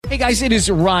Hey guys, it is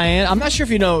Ryan. I'm not sure if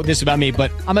you know this about me, but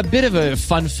I'm a bit of a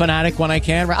fun fanatic when I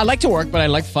can. I like to work, but I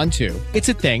like fun too. It's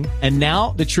a thing. And now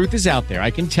the truth is out there.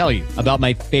 I can tell you about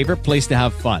my favorite place to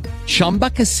have fun. Chumba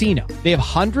Casino. They have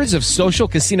hundreds of social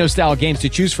casino style games to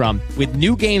choose from with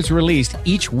new games released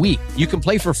each week. You can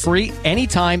play for free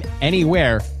anytime,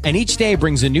 anywhere. And each day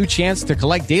brings a new chance to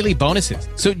collect daily bonuses.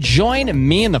 So join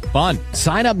me in the fun.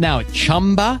 Sign up now at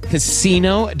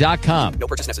ChumbaCasino.com. No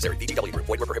purchase necessary. VGW Group.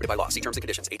 Void where prohibited by law. See terms and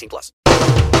conditions. 18+.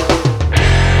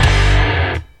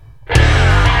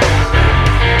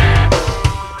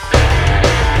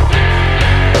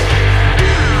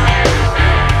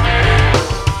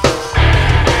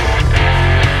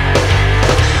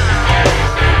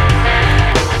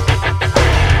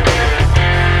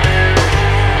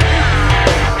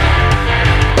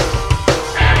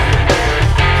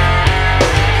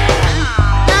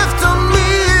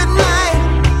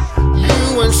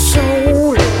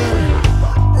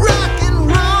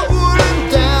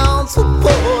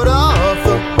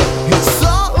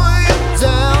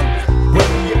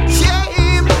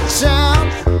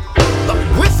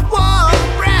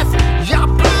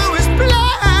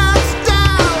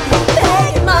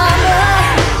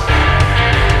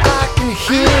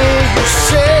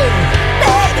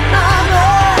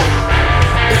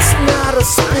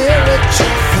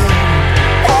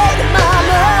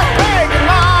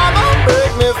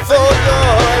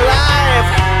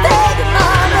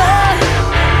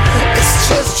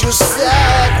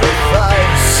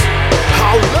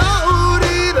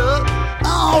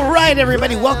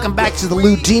 Everybody, welcome back to the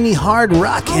Loudini Hard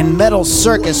Rock and Metal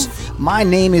Circus. My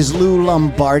name is Lou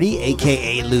Lombardi,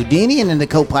 a.k.a. Loudini, and in the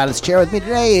co-pilot's chair with me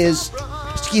today is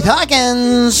Mr. Keith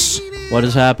Hawkins. What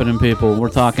is happening, people? We're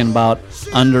talking about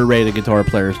underrated guitar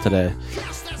players today.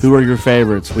 Who are your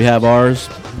favorites? We have ours.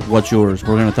 What's yours?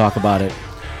 We're going to talk about it.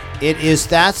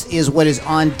 That is what is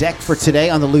on deck for today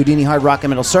on the Loudini Hard Rock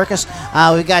and Metal Circus.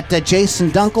 We've got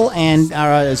Jason Dunkel and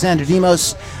Xander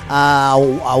Demos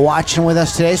watching with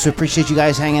us today, so we appreciate you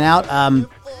guys hanging out.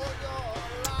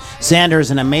 Xander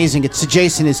is an amazing.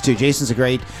 Jason is too. Jason's a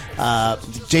great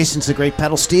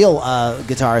pedal steel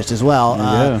guitarist as well.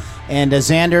 And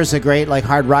Xander's a great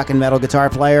hard rock and metal guitar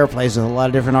player. Plays with a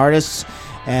lot of different artists.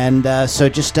 And so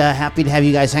just happy to have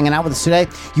you guys hanging out with us today.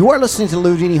 You are listening to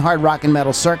Loudini Hard Rock and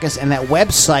Metal Circus, and that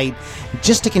website,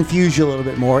 just to confuse you a little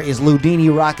bit more, is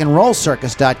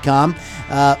LoudiniRockandRollCircus.com.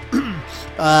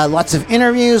 Lots of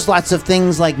interviews, lots of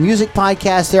things like music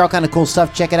podcasts. They're all kind of cool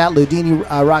stuff. Check it out,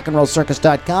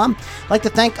 LoudiniRockandRollCircus.com. I'd like to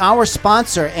thank our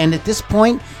sponsor, and at this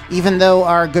point, even though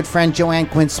our good friend Joanne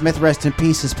Quinn Smith, rest in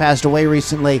peace, has passed away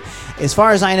recently, as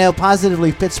far as I know,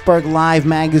 Positively Pittsburgh Live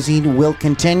magazine will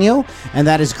continue, and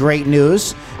that is great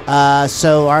news.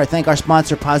 Thank our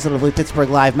sponsor, Positively Pittsburgh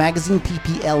Live magazine,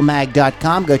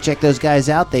 pplmag.com. Go check those guys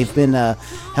out. They've been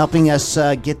helping us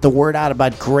get the word out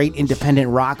about great independent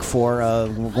rock for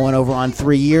going over on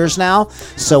 3 years now,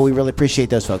 so we really appreciate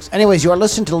those folks. Anyways, you are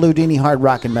listening to Loudini Hard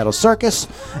Rock and Metal Circus,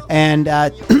 and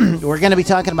we're going to be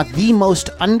talking about the most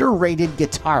underrated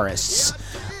guitarists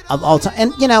of all time.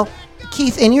 And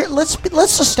Keith,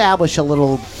 let's establish a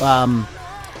little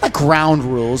ground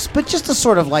rules, but just to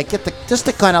sort of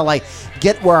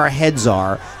get where our heads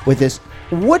are with this.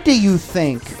 What do you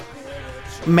think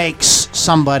makes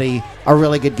somebody a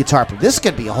really good guitar player? This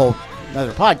could be a whole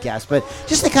another podcast, but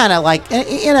just to kind of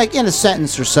in a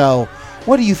sentence or so,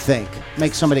 what do you think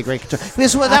makes somebody a great guitar?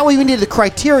 Because that way we need the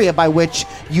criteria by which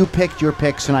you picked your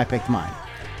picks and I picked mine.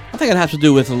 I think it has to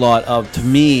do with a lot of, to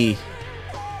me,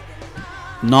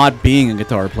 not being a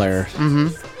guitar player. Mm-hmm.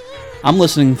 I'm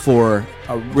listening for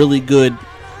a really good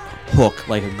hook,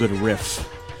 like a good riff,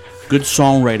 good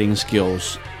songwriting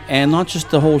skills, and not just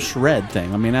the whole shred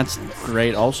thing. I mean, that's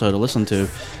great also to listen to,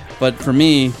 but for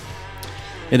me,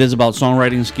 it is about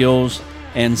songwriting skills,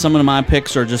 and some of my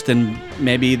picks are just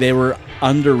maybe they were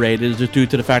underrated due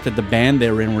to the fact that the band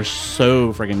they were in were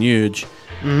so freaking huge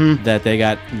that they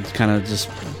got kind of just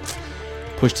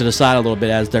pushed to the side a little bit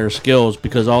as their skills,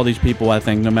 because all these people, I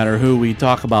think, no matter who we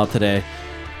talk about today,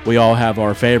 we all have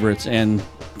our favorites, and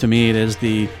to me it is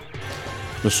the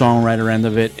songwriter end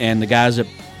of it and the guys that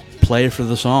play for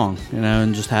the song,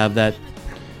 and just have that.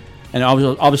 And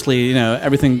obviously,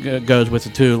 everything goes with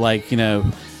it too, like,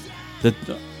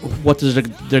 what does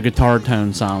their guitar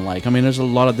tone sound like? I mean, there's a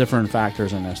lot of different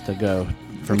factors in this to go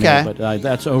for me, but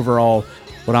that's overall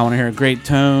what I want to hear. Great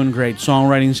tone, great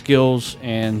songwriting skills,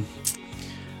 and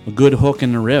a good hook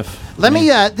in the riff.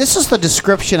 This is the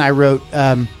description I wrote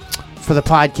for the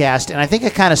podcast, and I think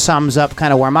it kind of sums up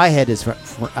kind of where my head is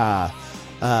with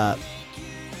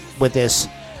this.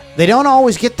 They don't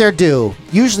always get their due,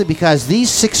 usually because these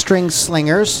 6-string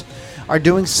slingers are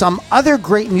doing some other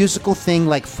great musical thing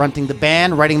like fronting the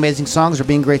band, writing amazing songs, or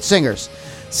being great singers.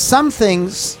 Some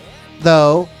things,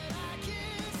 though,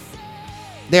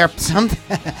 they are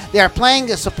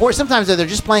playing a support. Sometimes they're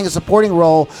just playing a supporting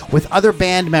role with other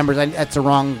band members. That's the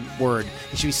wrong word.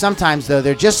 It should be sometimes, though.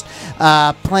 They're just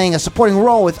playing a supporting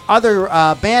role with other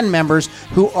band members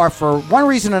who are, for one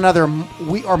reason or another,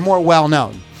 we are more well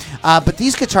known. But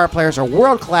these guitar players are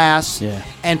world class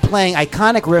and playing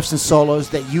iconic riffs and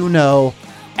solos that you know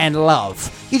and love.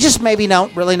 You just maybe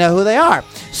don't really know who they are.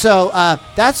 So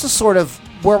that's the sort of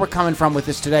where we're coming from with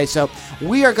this today. So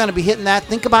we are going to be hitting that.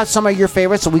 Think about some of your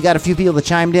favorites. So we got a few people that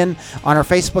chimed in on our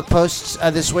Facebook posts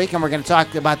this week, and we're going to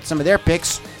talk about some of their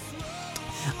picks.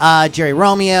 Jerry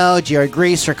Romeo, Jerry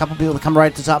Grease are a couple people that come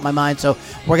right to the top of my mind. So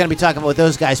we're going to be talking about what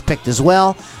those guys picked as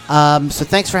well. So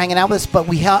thanks for hanging out with us. But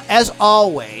as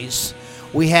always,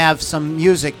 we have some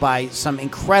music by some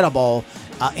incredible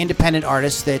independent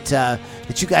artists that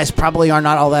you guys probably are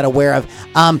not all that aware of.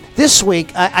 This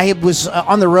week, I was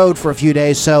on the road for a few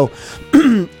days, so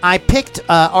I picked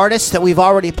artists that we've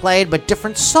already played, but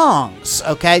different songs,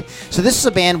 okay? So this is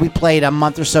a band we played a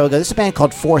month or so ago. This is a band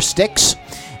called Four Sticks.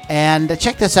 And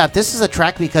check this out. This is a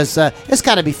track because it's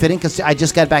got to be fitting because I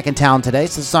just got back in town today.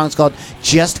 So the song's called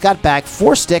Just Got Back,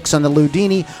 Four Sticks on the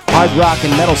Loudini Hard Rock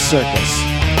and Metal Circus.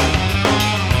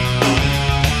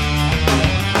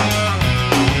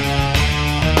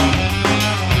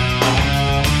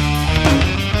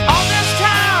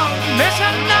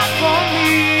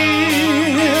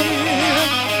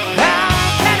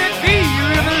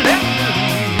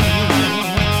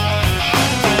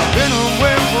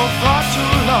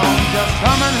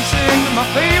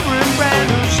 Favorite brand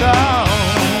new song.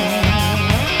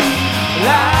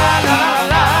 La la la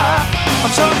la.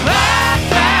 I'm so glad,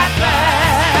 glad,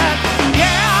 glad.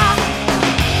 Yeah.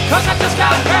 'Cause I just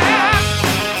got back.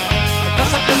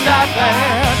 'Cause I just got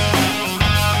back.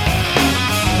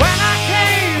 When I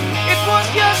came, it was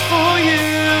just for you.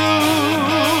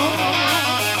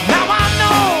 Now I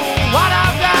know what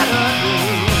I've gotta do.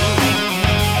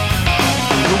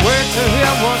 The wait to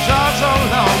hear was all so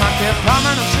long. I kept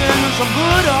coming to sing some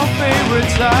good old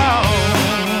favorite songs.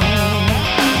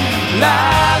 La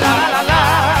la la la.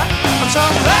 I'm so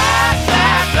glad,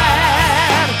 glad,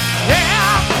 glad.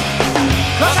 Yeah.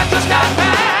 'Cause I just got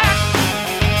back.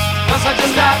 'Cause I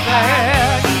just got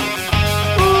back.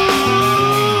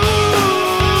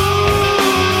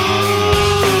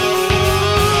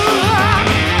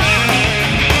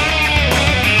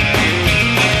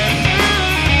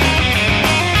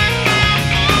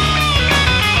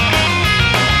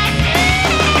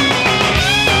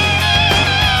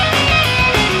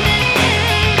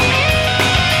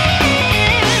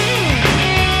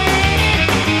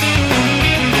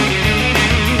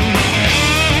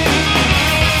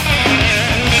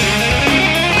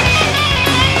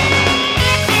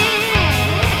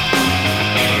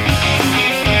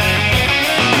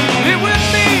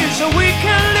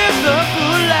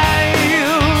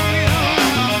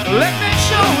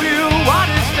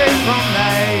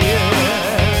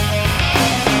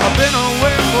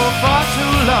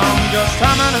 Just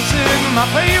coming and sing my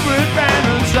favorite band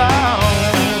and song.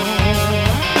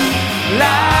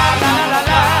 La la la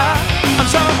la. I'm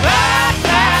so glad,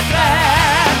 glad,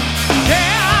 glad.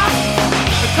 Yeah.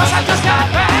 Because I just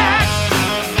got back.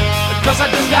 Because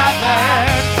I just got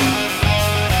back.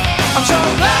 I'm so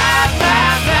glad,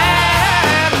 glad,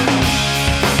 glad.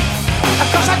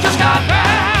 Because I just got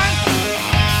back.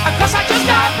 Because I just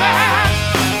got back.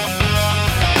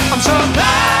 I'm so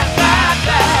glad, glad,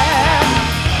 glad.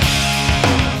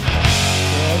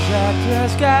 I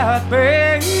just got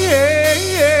back.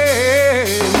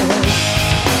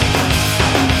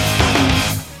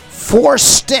 Four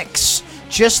Sticks,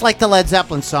 just like the Led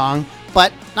Zeppelin song,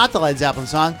 but not the Led Zeppelin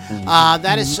song.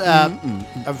 That is a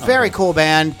very cool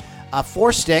band.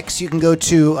 Four Sticks. You can go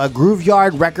to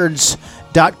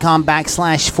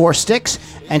grooveyardrecords.com/Four Sticks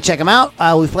and check them out.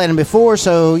 We've played them before,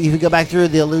 so you can go back through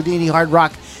the Loudini Hard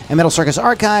Rock and Metal Circus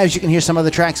archives. You can hear some other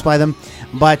tracks by them.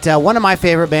 But one of my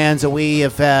favorite bands that we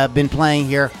have been playing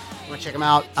here, I'm going to check them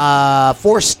out,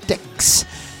 Four Sticks.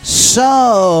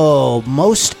 So,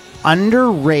 most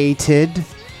underrated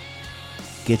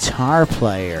guitar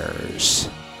players.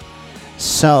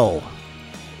 So,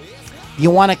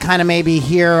 you want to kind of maybe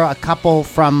hear a couple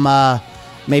from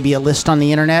maybe a list on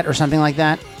the internet or something like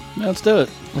that? Yeah, let's do it.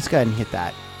 Let's go ahead and hit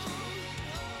that.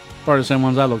 Part of the same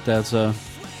ones I looked at, so...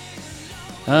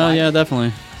 yeah,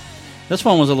 definitely. This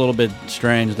one was a little bit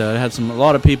strange, though. It had a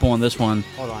lot of people on this one.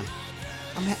 Hold on.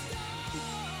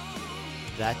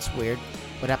 That's weird.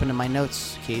 What happened to my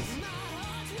notes, Keith?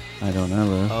 I don't know,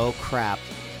 though. Oh, crap.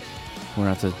 We're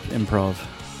going to have to improv.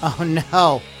 Oh,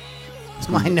 no.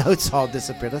 My notes all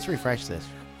disappeared. Let's refresh this.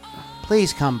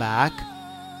 Please come back.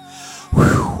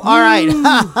 Whew. All right.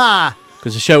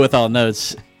 Because the show without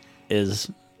notes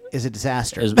is a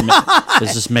disaster. is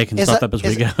just making stuff up as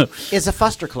we go. It's a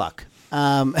fustercluck.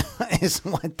 Is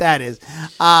what that is.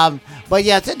 But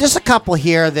yeah, just a couple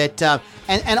here that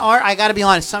and art. I got to be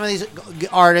honest. Some of these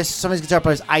artists, some of these guitar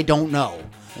players, I don't know.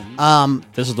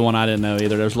 This is the one I didn't know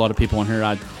either. There's a lot of people in here.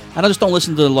 I just don't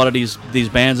listen to a lot of these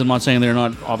bands. I'm not saying they're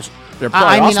not. They're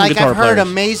probably awesome guitar I've heard players.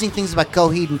 amazing things about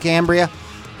Coheed and Cambria,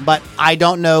 but I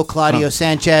don't know Claudio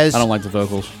Sanchez. I don't like the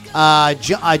vocals.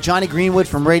 Johnny Greenwood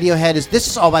from Radiohead this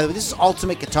is all, by the way, this is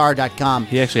ultimateguitar.com.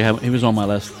 He was on my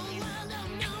list.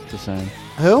 Just saying.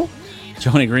 Who?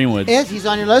 Johnny Greenwood. He's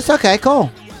on your list? Okay,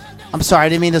 cool. I'm sorry, I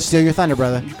didn't mean to steal your thunder,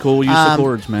 brother. Cool use of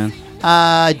chords, man.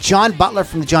 John Butler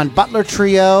from the John Butler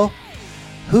Trio.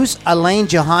 Who's Elaine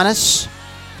Johannes?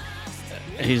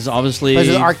 He's obviously Those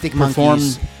are the Arctic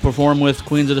Monkeys. Performed with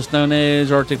Queens of the Stone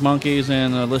Age, Arctic Monkeys,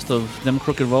 and a list of them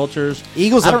Crooked Vultures.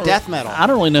 Eagles of Death Metal. I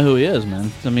don't really know who he is,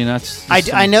 man. I mean,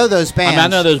 I know those bands. I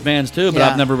know those bands too, but Yeah.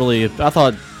 I've never really. I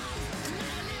thought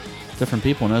different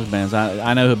people in those bands.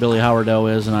 I know who Billy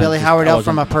Howardell is, and Billy Howardell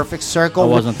from A Perfect Circle. I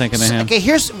wasn't thinking of him. Okay,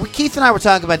 Keith and I were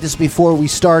talking about this before we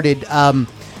started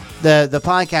the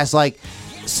podcast. Like,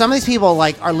 some of these people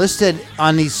are listed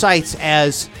on these sites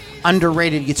as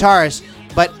underrated guitarists,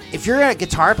 but if you're a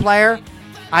guitar player,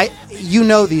 you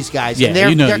know these guys. Yeah, and they're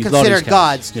you know considered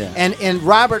gods. Yeah. And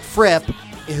Robert Fripp,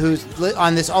 who's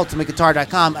on this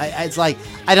ultimateguitar.com, it's like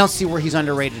I don't see where he's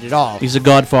underrated at all. He's a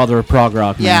godfather of prog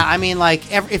rock, man. Yeah, I mean,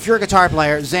 if you're a guitar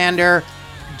player, Xander,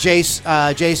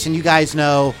 Jason, you guys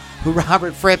know who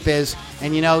Robert Fripp is,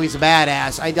 and you know he's a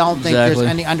badass. I don't think there's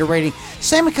any underrating.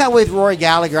 Same with Rory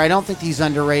Gallagher. I don't think he's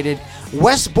underrated.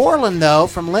 Wes Borland, though,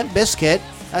 from Limp Bizkit,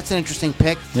 that's an interesting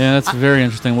pick. Yeah, that's very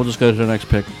interesting. We'll just go to the next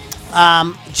pick.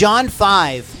 John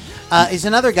Five is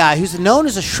another guy who's known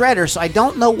as a shredder, so I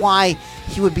don't know why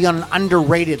he would be on an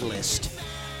underrated list.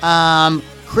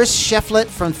 Chris Shefflett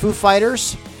from Foo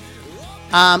Fighters.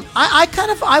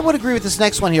 I would agree with this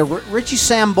next one here. Richie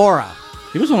Sambora.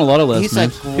 He was on a lot of lists, man.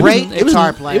 He's a great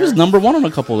guitar player. He was number one on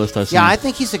a couple of lists I've seen. Yeah, I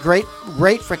think he's a great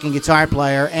freaking guitar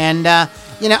player. And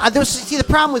the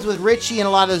problem with Richie and a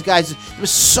lot of those guys, there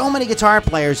was so many guitar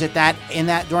players during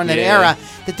that era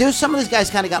that some of these guys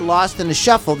kind of got lost in the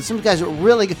shuffle. Some of the guys were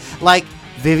really good, like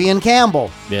Vivian Campbell,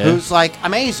 who's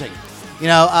amazing.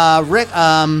 Rick,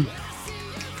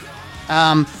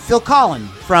 Phil Collin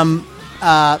from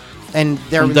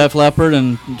Def Leppard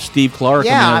and Steve Clark.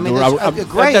 Yeah,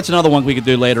 great. That's another one we could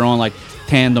do later on, like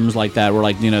tandems like that,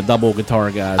 where double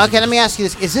guitar guys. Okay, let me ask you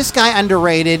this: is this guy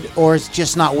underrated or is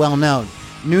just not well known?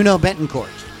 Nuno Betancourt.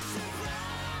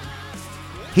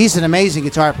 He's an amazing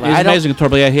guitar player. He's an amazing guitar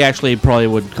player. He actually probably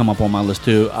would come up on my list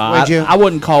too. Would you? I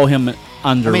wouldn't call him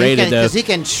underrated though. Because he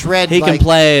can shred. He can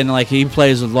play, and he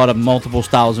plays a lot of multiple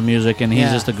styles of music, and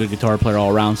he's just a good guitar player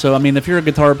all around. So I mean, if you're a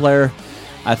guitar player,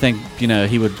 I think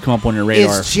he would come up on your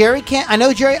radar. Is Jerry I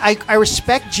know Jerry. I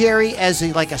respect Jerry as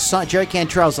Jerry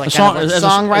Cantrell's a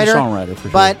songwriter. A songwriter for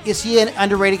sure. But is he an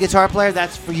underrated guitar player?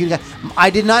 That's for you guys.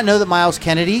 I did not know that Miles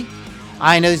Kennedy.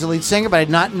 I know he's a lead singer, but I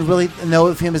did not really know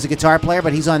of him as a guitar player.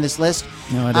 But he's on this list.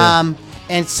 No idea.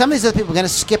 And some of these other people are going to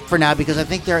skip for now because I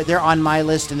think they're on my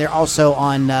list and they're also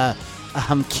on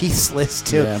Keith's list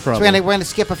too. Yeah, so we're going to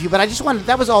skip a few. But I just wanted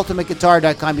that was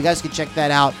ultimateguitar.com. You guys can check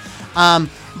that out.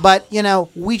 But,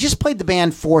 we just played the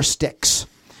band Four Sticks.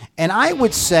 And I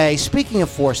would say, speaking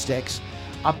of Four Sticks,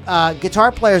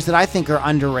 guitar players that I think are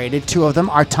underrated, two of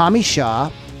them are Tommy Shaw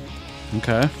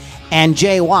and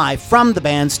JY from the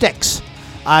band Styx.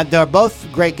 They're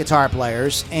both great guitar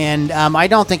players. And I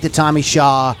don't think that Tommy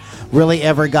Shaw really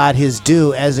ever got his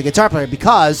due as a guitar player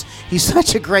because he's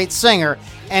such a great singer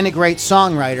and a great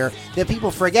songwriter that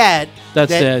people forget that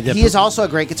he is also a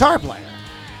great guitar player.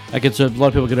 A lot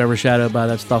of people get overshadowed by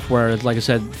that stuff where, like I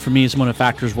said, for me, it's one of the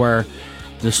factors where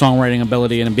the songwriting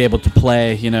ability and be able to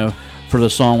play, for the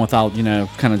song without,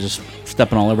 kind of just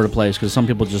stepping all over the place, because some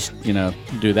people just,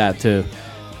 do that too.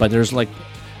 But there's, a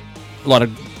lot of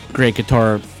great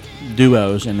guitar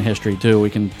duos in history too. We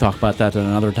can talk about that at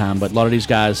another time, but a lot of these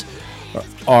guys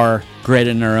are great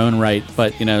in their own right,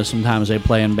 but, sometimes they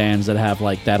play in bands that have,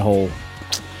 that whole...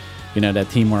 that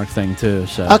teamwork thing too.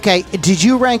 So okay, did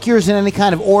you rank yours in any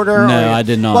kind of order? No, I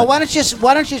did not. Well, why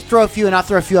don't you throw a few and I'll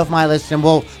throw a few off my list and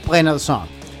we'll play another song.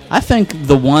 I think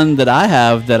the one that I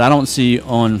have that I don't see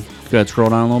on. Go ahead, scroll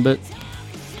down a little bit.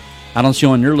 I don't see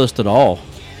on your list at all,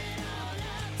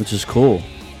 which is cool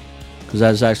because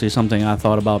that's actually something I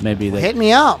thought about maybe. Hit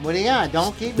me up. What do you got?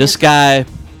 Don't keep this guy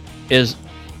is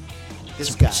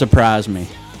This guy. surprised me.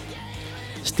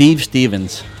 Steve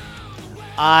Stevens.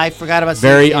 I forgot about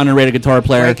Very Steve. underrated guitar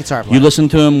player. Great guitar player. You listen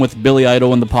to him with Billy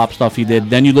Idol and the pop stuff he did.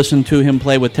 Then you listen to him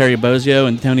play with Terry Bozzio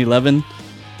and Tony Levin,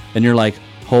 and you're like,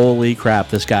 holy crap,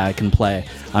 this guy can play.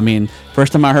 I mean,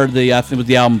 first time I heard I think it was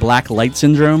the album Black Light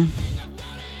Syndrome,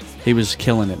 he was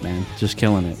killing it, man. Just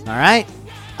killing it. All right.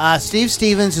 Steve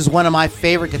Stevens is one of my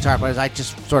favorite guitar players. I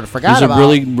just sort of forgot He's a about.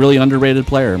 really, really underrated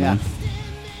player, Yeah.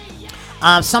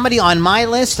 man. Somebody on my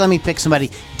list. Let me pick somebody.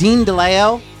 Dean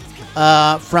DeLeo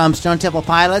from Stone Temple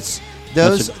Pilots.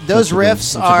 Those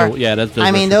riffs are.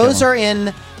 I mean, those are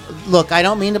in. Look, I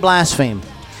don't mean to blaspheme,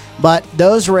 but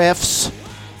those riffs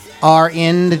are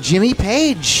in the Jimmy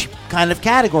Page kind of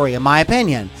category, in my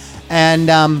opinion.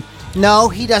 And no,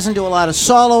 he doesn't do a lot of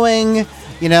soloing.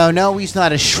 No, he's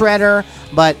not a shredder.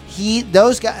 But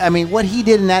those guys. I mean, what he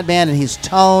did in that band and his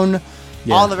tone,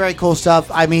 all the very cool stuff.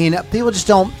 I mean, people just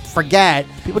don't forget.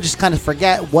 People just kind of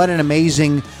forget what an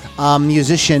amazing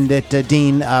musician that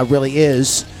Dean really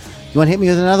is. You want to hit me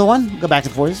with another one? Go back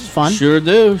and forth. This is fun. Sure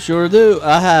do.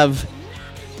 I have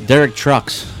Derek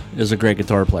Trucks is a great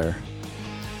guitar player.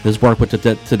 His work with the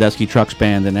Tedeschi Trucks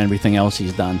band and everything else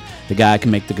he's done. The guy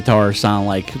can make the guitar sound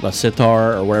like a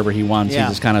sitar or whatever he wants. Yeah.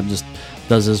 He just kind of just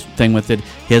does his thing with it.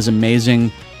 He has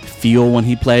amazing feel when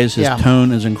he plays. His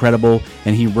tone is incredible,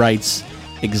 and he writes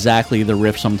exactly the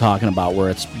riffs I'm talking about, where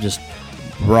it's just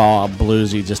raw,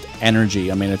 bluesy, just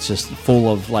energy. I mean, it's just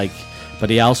full of but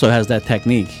he also has that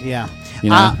technique. Yeah.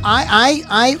 You know?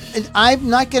 I'm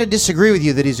not going to disagree with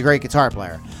you that he's a great guitar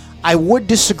player. I would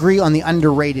disagree on the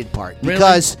underrated part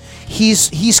because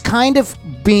he's kind of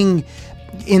being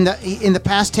in the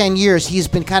past 10 years he's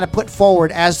been kind of put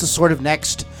forward as the sort of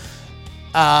next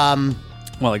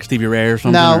like Stevie Ray or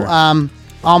something? No,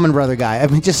 Allman Brother guy. I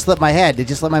mean, it just slipped my head. It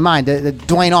just slipped my mind.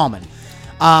 Dwayne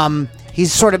Allman.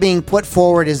 He's sort of being put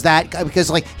forward as that guy because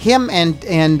like him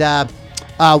and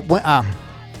help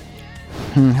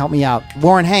me out.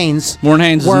 Warren Haynes. Warren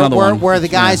Haynes is another one. Were the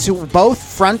guys who were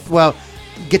both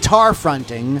guitar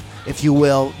fronting, if you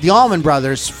will, the Allman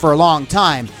Brothers for a long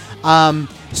time.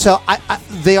 So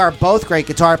they are both great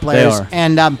guitar players.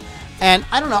 They are. And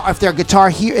I don't know if their guitar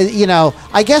here,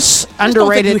 I guess underrated.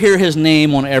 Don't think you hear his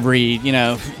name on every,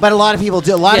 But a lot of people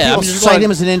do. A lot of people cite him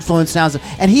as an influence now.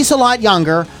 And he's a lot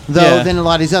younger, though, than a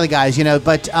lot of these other guys,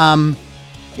 But,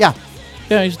 yeah.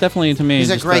 Yeah, he's definitely, to me,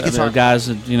 he's a great guitar player. Guys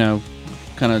that,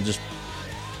 kind of just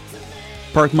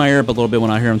perk my ear up a little bit when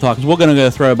I hear him talk. So we're going to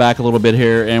go throw back a little bit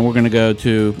here, and we're going to go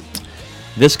to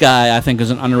this guy. I think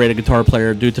is an underrated guitar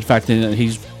player due to the fact that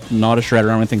he's not a shredder.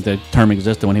 I don't think the term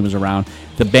existed when he was around.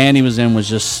 The band he was in was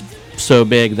just so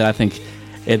big that I think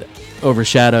it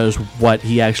overshadows what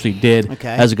he actually did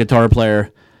as a guitar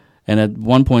player. And at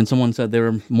one point, someone said they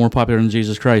were more popular than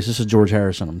Jesus Christ. This is George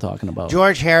Harrison I'm talking about.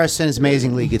 George Harrison is an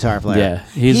amazing lead guitar player. Yeah.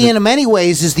 He, in many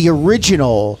ways, is the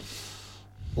original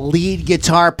lead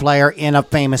guitar player in a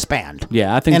famous band.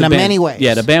 Yeah, I think in many ways.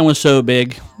 Yeah, the band was so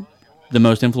big, the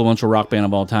most influential rock band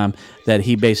of all time, that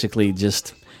he basically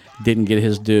just didn't get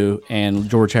his due. And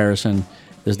George Harrison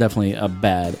is definitely a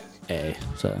bad A.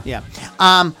 So yeah.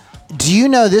 Do you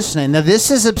know this name? Now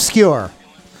this is obscure.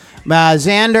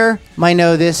 Xander might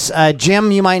know this.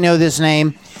 Jim, you might know this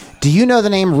name. Do you know the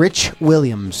name Rich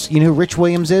Williams? You know who Rich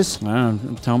Williams is?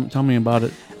 Tell me about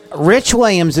it. Rich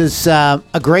Williams is a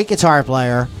great guitar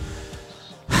player,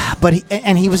 but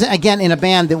he was again in a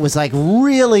band that was like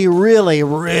really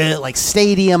like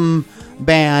stadium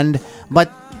band,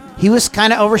 but he was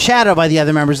kind of overshadowed by the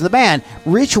other members of the band.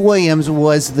 Rich Williams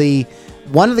was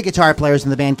one of the guitar players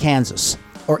in the band Kansas,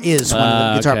 or is one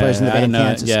of the guitar players in the band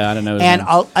Kansas. Yeah, I don't know. And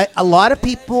a lot of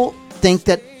people think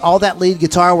that all that lead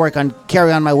guitar work on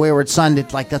 "Carry On My Wayward Son,"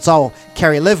 that's all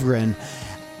Kerry Livgren.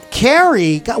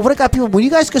 Kerry, what got people? When you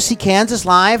guys go see Kansas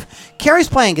live, Kerry's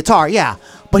playing guitar, yeah,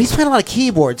 but he's playing a lot of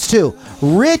keyboards too.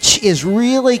 Rich is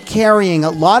really carrying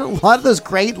a lot of those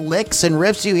great licks and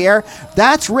riffs you hear.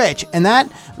 That's Rich, and that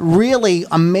really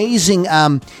amazing.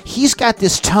 He's got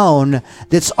this tone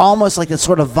that's almost like this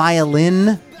sort of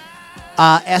violin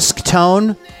esque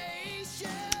tone,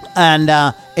 and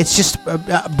it's just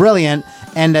brilliant.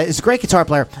 And he's a great guitar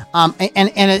player.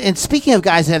 And speaking of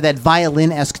guys that have that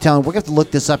violin-esque tone, we're going to have to look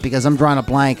this up because I'm drawing a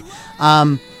blank.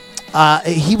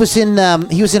 He was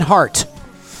in Heart.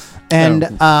 And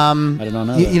I did not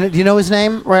know that. Do you know his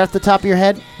name right off the top of your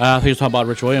head? I think he was talking about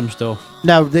Rich Williams still.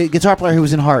 No, the guitar player who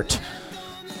was in Heart.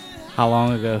 How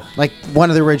long ago? Like one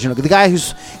of the original. The guy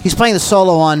he's playing the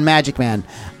solo on Magic Man.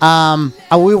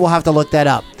 We will have to look that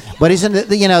up. But he's in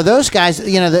those guys.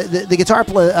 The guitar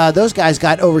player. Those guys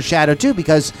got overshadowed too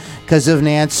because of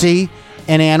Nancy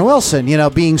and Ann Wilson,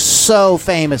 being so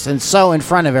famous and so in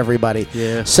front of everybody.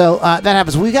 Yeah. So that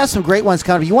happens. We got some great ones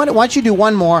coming. Why don't you do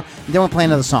one more, and then we'll play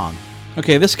another song.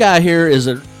 Okay, this guy here is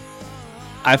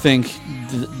I think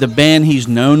the band he's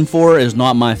known for is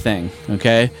not my thing,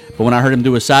 okay? But when I heard him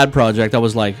do a side project, I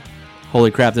was like, holy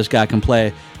crap, this guy can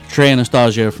play. Trey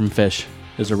Anastasio from Phish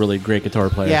is a really great guitar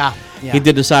player. Yeah. He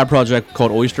did a side project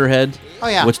called Oysterhead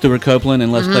with Stuart Copeland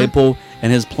and Les Claypool,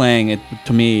 and his playing,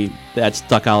 to me, that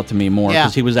stuck out to me more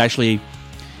because he was actually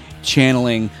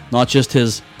channeling not just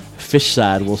his Phish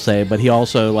side, we'll say, but he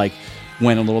also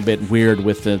went a little bit weird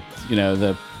with the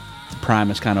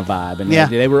Primus kind of vibe. And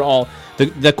they were all...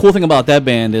 The cool thing about that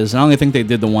band is, I only think they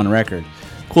did the one record.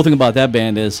 The cool thing about that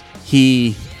band is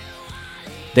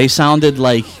they sounded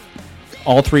like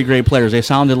all three great players. They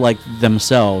sounded like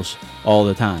themselves all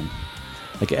the time.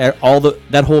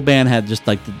 That whole band had just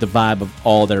the vibe of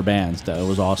all their bands. Though it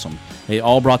was awesome. They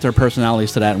all brought their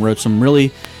personalities to that and wrote some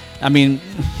really,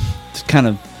 it's kind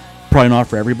of probably not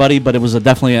for everybody, but it was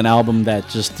definitely an album that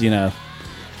just when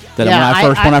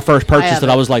I first purchased it,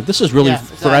 I was like, this is really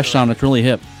fresh sound. It's really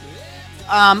hip.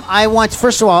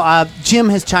 First of all, Jim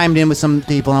has chimed in with some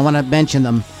people, and I want to mention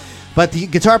them. But the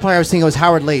guitar player I was thinking was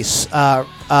Howard Leese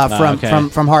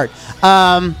from Heart.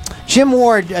 Jim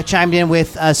Ward chimed in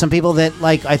with some people that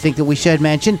I think that we should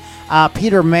mention.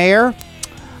 Peter Mayer,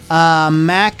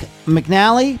 Mac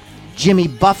McNally, Jimmy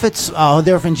Buffett's.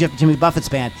 They're from Jimmy Buffett's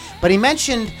band. But he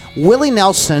mentioned Willie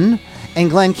Nelson and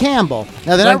Glenn Campbell.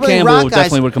 Now they're not really Campbell rock guys,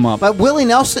 definitely would come up. But Willie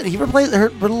Nelson, you ever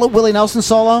heard Willie Nelson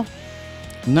solo?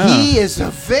 No. He is a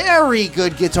very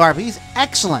good guitar player. He's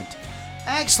excellent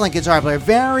guitar player.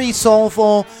 Very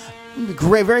soulful,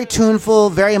 great, very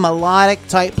tuneful, very melodic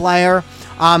type player.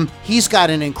 He's got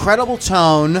an incredible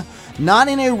tone, not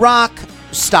in a rock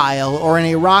style or in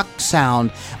a rock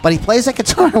sound, but he plays that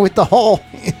guitar with the hole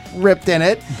ripped in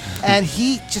it, and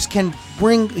he just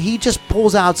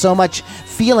pulls out so much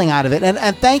feeling out of it.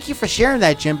 And thank you for sharing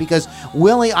that, Jim, because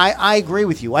Willie, I agree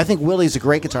with you. I think Willie's a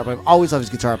great guitar player. I've always loved his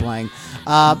guitar playing.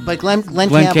 But Glenn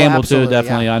Campbell too,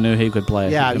 definitely. Yeah. I knew he could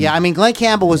play. Yeah. Glenn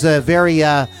Campbell was a very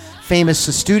famous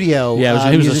studio. Yeah,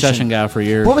 he was musician. a session guy for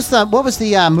years. What was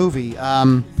the movie?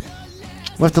 We'll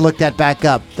have to look that back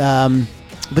up.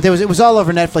 But it was all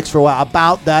over Netflix for a while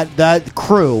about that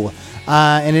crew,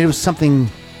 and it was something.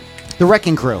 The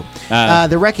Wrecking Crew.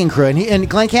 The Wrecking Crew. And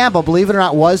Glenn Campbell, believe it or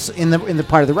not, was in the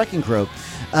part of the Wrecking Crew.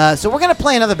 So we're going to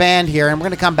play another band here, and we're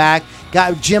going to come back.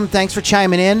 Jim, thanks for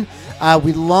chiming in.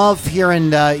 We love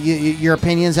hearing your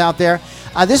opinions out there.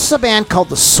 This is a band called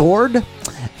The Sword,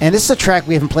 and this is a track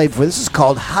we haven't played before. This is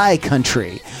called High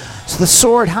Country. So The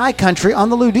Sword, High Country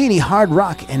on the Loudini Hard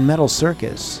Rock and Metal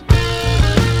Circus.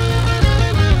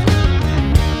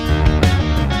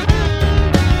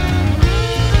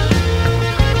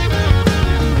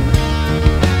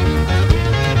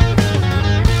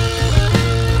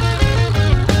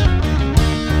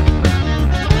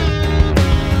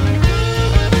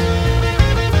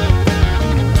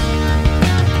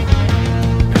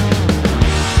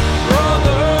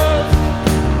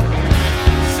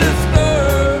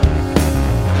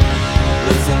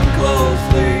 Listen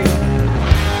closely.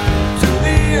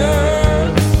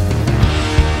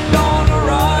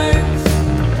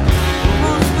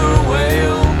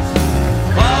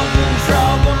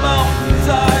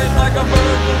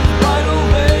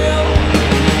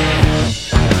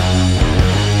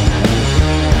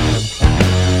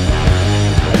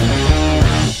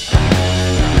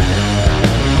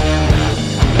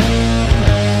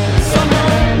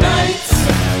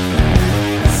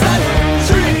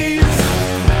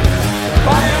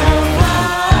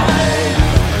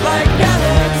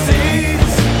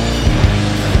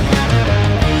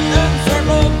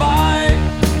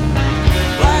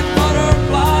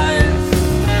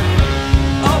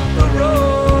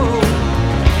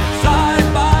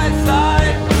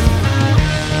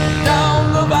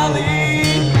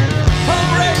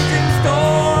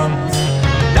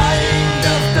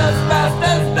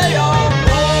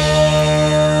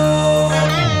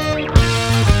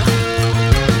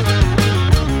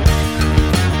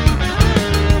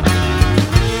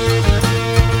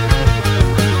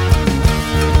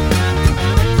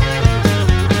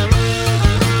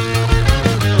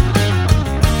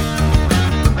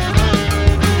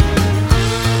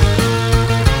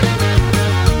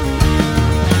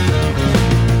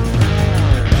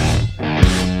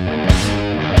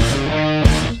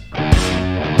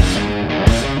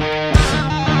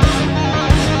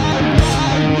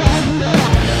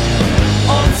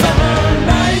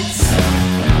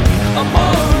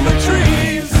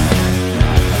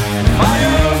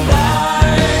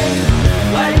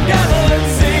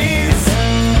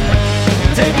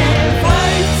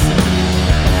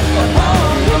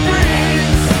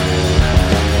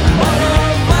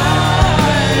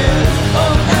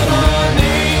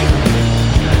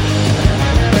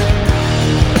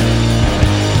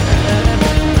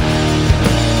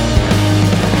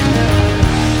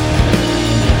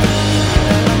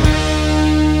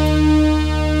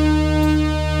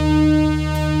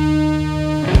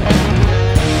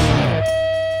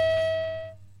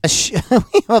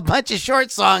 we have a bunch of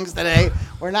short songs today.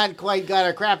 We're not quite got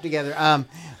our crap together.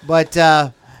 But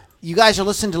you guys are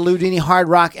listening to Loudini Hard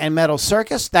Rock and Metal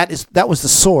Circus. That was The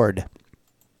Sword.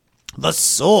 The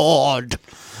Sword.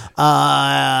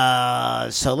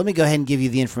 So let me go ahead and give you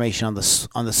the information on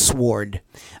the sword.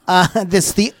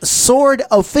 This the Sword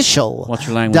Official. What's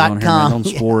your language on here, man? Don't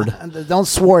sword. Don't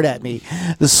sword at me.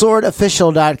 The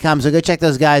SwordOfficial.com. So go check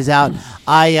those guys out.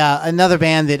 Another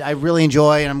band that I really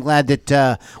enjoy, and I'm glad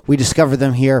that we discovered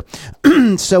them here.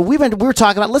 So we were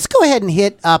talking about. Let's go ahead and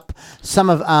hit up some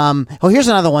of. Here's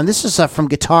another one. This is from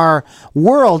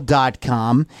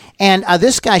GuitarWorld.com, and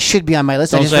this guy should be on my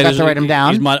list. I just forgot to write him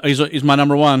down. He's my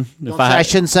number one. I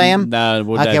shouldn't say him. No,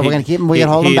 okay, we're gonna keep him. We can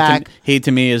hold him back. He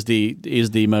to me is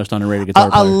the most underrated guitar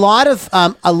player.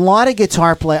 A lot of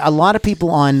guitar play. A lot of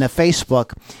people on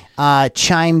Facebook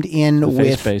chimed in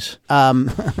with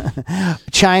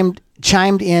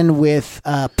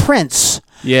Prince.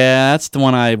 Yeah, that's the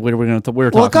one we were talking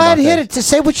about. Well, go ahead and hit it. To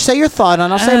say your thought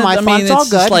on. I'll say my thought. It's all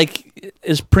good. Like,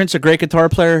 is Prince a great guitar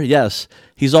player? Yes.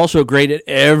 He's also great at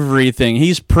everything.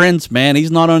 He's Prince, man.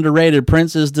 He's not underrated.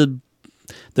 Prince is the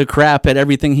crap at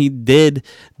everything he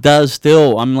does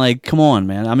still. I'm like, come on,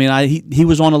 man. I mean, he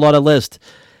was on a lot of lists,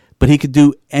 but he could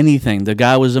do anything. The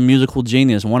guy was a musical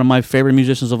genius, one of my favorite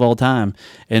musicians of all time,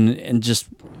 and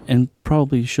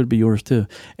probably should be yours too.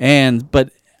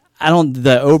 But I don't.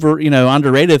 The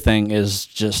underrated thing is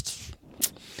just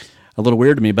a little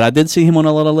weird to me, but I did see him on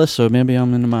a lot of lists, so maybe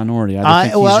I'm in the minority.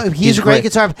 He's a great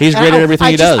guitar. He's great at everything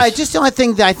he does. The only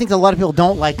thing that I think a lot of people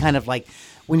don't like, kind of like,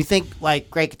 when you think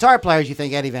like great guitar players, you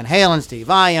think Eddie Van Halen, Steve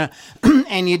Vai,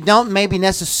 and you don't maybe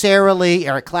necessarily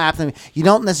Eric Clapton. You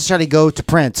don't necessarily go to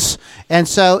Prince, and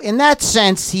so in that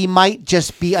sense, he might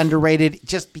just be underrated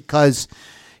just because.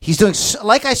 He's doing,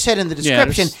 like I said in the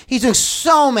description, he's doing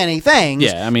so many things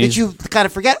that you kind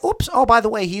of forget. Oops! Oh, by the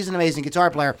way, he's an amazing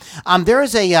guitar player. There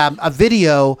is a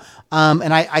video,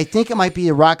 and I think it might be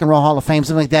a Rock and Roll Hall of Fame,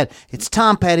 something like that. It's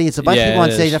Tom Petty. It's a bunch of people on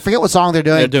stage. I forget what song they're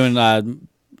doing. They're doing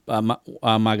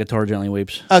My Guitar Gently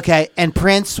Weeps. Okay, and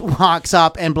Prince walks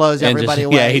up and blows everybody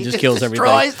away. Yeah, he just kills everything.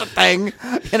 Destroys the thing.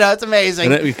 It's amazing.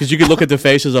 Because you could look at the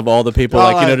faces of all the people,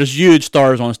 there's huge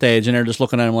stars on stage, and they're just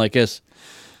looking at him like this.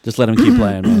 Just let him keep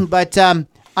playing, man. But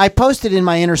I posted in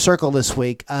my inner circle this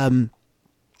week, and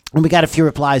we got a few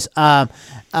replies. I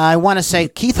want to say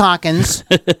Keith Hawkins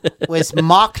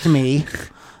mocked me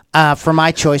for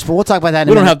my choice, but we'll talk about that in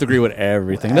a minute. We don't have to agree with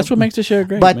everything. That's what makes the show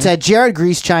great. But Jared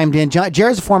Grease chimed in.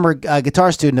 Jared's a former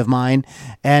guitar student of mine,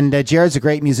 and Jared's a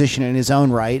great musician in his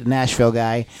own right, a Nashville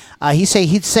guy.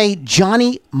 He'd say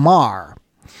Johnny Marr.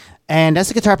 And that's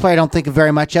a guitar player I don't think of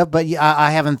very much of, but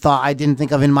I didn't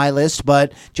think of in my list,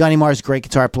 but Johnny Marr is a great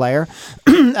guitar player.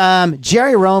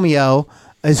 Jerry Romeo,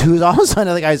 who's also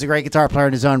another guy who's a great guitar player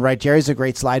in his own right. Jerry's a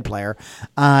great slide player.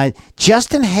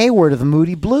 Justin Hayward of the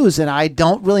Moody Blues, and I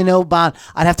don't really know about,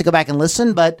 I'd have to go back and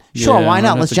listen, but sure, why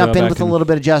not? Let's jump in with a little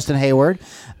bit of Justin Hayward.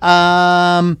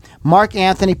 Mark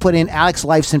Anthony put in Alex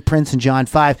Lifeson, Prince, and John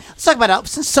 5. Let's talk about,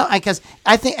 because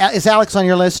I think, is Alex on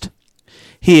your list?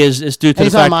 He is. It's due to the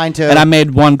fact, on mine too. And I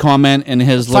made one comment in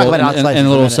his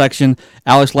little section.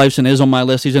 Alex Lifeson is on my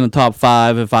list. He's in the top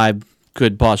 5. If I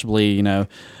could possibly,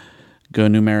 go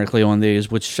numerically on these,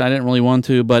 which I didn't really want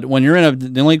to. But when you're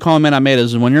the only comment I made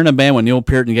is when you're in a band with Neil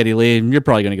Peart and Geddy Lee, you're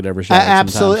probably going to get overshadowed.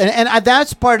 Absolutely, and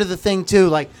that's part of the thing too.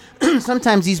 Like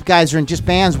sometimes these guys are in just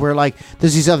bands where like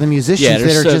there's these other musicians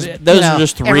that are are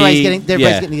just three. Everybody's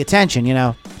getting the attention.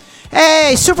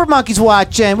 Hey, Super Monkey's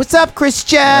watching. What's up,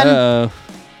 Christian?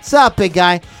 What's up, big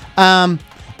guy? BC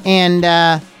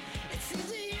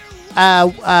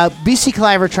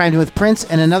Cliver chimed in with Prince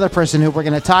and another person who we're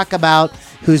going to talk about,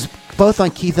 who's both on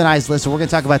Keith and I's list, so we're going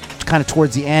to talk about kind of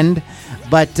towards the end.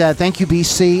 But thank you,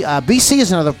 BC. BC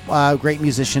is another great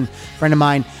musician, friend of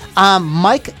mine.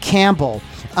 Mike Campbell.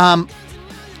 We're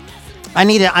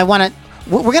going to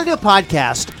do a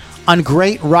podcast on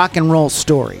great rock and roll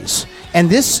stories. And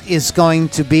this is going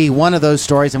to be one of those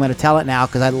stories. I'm going to tell it now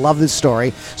because I love this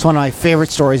story. It's one of my favorite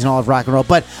stories in all of rock and roll.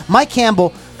 But Mike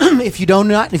Campbell, if you do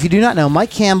not know,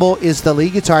 Mike Campbell is the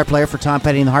lead guitar player for Tom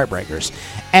Petty and the Heartbreakers,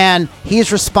 and he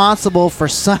is responsible for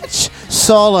such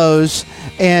solos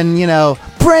in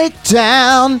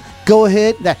Breakdown, Go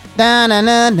Ahead, that da na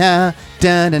na na.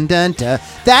 Dun, dun, dun, dun.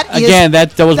 That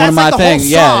was one of my things.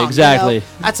 Yeah, exactly.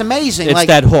 That's amazing. It's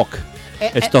that hook.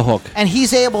 It's the hook. And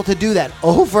he's able to do that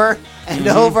over and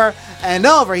over and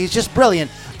over. He's just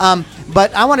brilliant.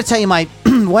 But I want to tell you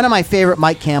one of my favorite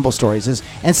Mike Campbell stories is,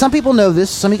 and some people know this,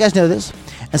 some of you guys know this,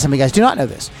 and some of you guys do not know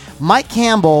this. Mike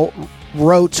Campbell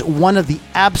wrote one of the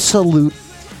absolute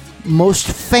most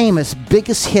famous,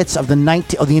 biggest hits of the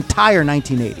entire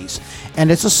 1980s,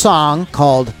 and it's a song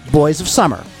called "Boys of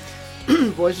Summer."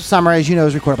 "Boys of Summer," as you know,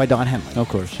 is recorded by Don Henley. Of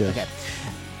course, yes. Okay.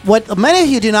 What many of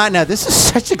you do not know, this is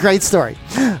such a great story.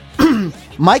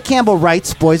 Mike Campbell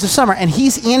writes "Boys of Summer," and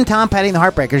he's in Tom Petty and the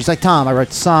Heartbreakers. He's like, "Tom, I wrote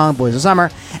the song "Boys of Summer,"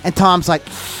 and Tom's like,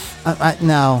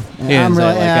 "No, He didn't say it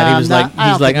like that.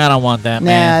 He was like, I don't want that,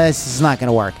 man. Nah, this is not going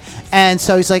to work." And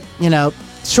so he's like,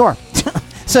 sure.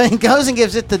 So he goes and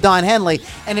gives it to Don Henley,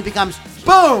 and it becomes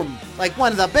boom, like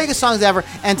one of the biggest songs ever.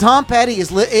 And Tom Petty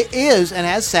is and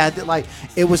has said that like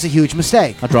it was a huge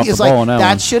mistake. I dropped He's the ball on that that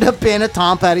one. should have been a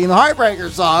Tom Petty and the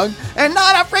Heartbreakers song, and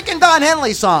not a freaking Don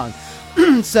Henley song.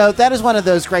 So that is one of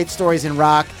those great stories in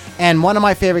rock, and one of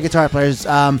my favorite guitar players.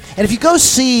 And if you go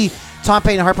see Tom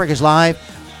Petty and the Heartbreakers live,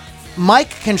 Mike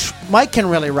can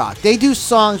really rock. They do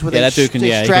songs where they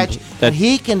stretch, and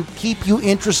he can keep you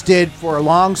interested for a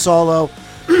long solo.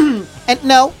 And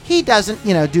no, he doesn't,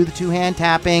 do the two-hand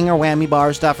tapping or whammy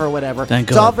bar stuff or whatever. Thank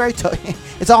it's God. all very,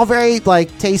 it's all very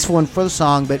like tasteful and for the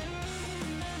song. But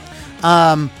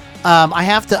I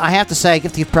have to say, I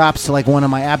give the props to like one of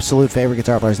my absolute favorite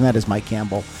guitar players, and that is Mike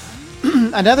Campbell.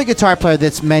 Another guitar player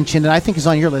that's mentioned, and I think is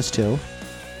on your list too.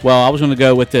 Well, I was going to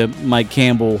go with the Mike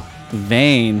Campbell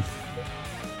vein.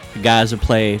 The guys that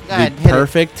play the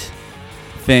perfect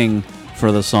thing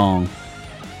for the song.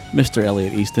 Mr.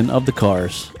 Elliot Easton of the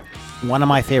Cars. One of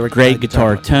my favorite. Great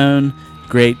guitar tone,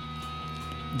 great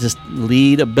just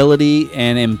lead ability,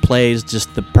 and plays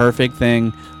just the perfect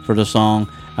thing for the song.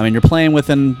 I mean, you're playing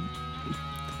within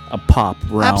a pop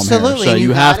realm Absolutely. here, so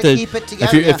you have to keep it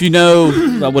together. If you know,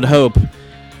 I would hope,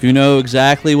 if you know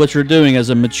exactly what you're doing as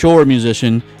a mature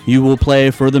musician, you will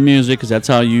play for the music because that's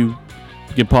how you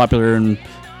get popular and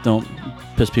don't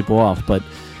piss people off. But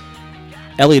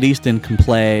Elliot Easton can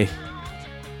play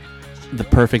the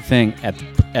perfect thing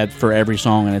for every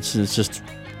song, and it's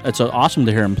awesome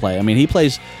to hear him play. I mean, he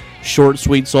plays short,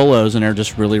 sweet solos, and they're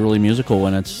just really, really musical,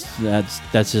 and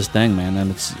that's his thing, man.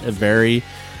 And it's a very,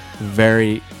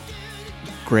 very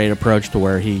great approach to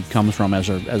where he comes from as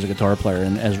a guitar player,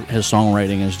 and as his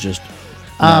songwriting is just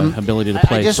ability to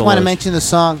play. I just solos. want to mention the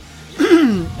song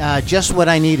 "Just What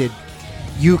I Needed."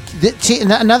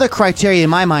 Another criteria in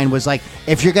my mind was like,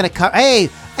 if you're going to cover, hey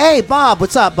Bob,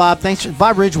 what's up, Bob? Thanks.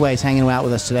 Bob Ridgway is hanging out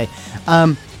with us today.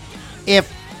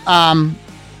 If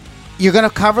you're going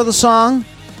to cover the song,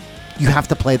 you have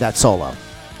to play that solo.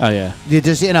 Oh yeah. You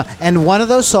just and one of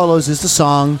those solos is the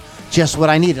song "Just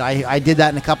What I Needed." I did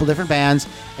that in a couple different bands,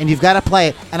 and you've got to play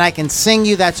it, and I can sing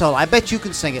you that solo. I bet you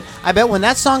can sing it. I bet when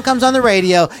that song comes on the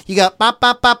radio, you go ba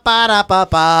ba ba ba da ba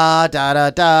ba da da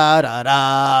da da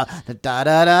da da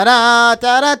da da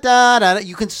da da da da.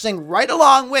 You can sing right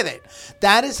along with it.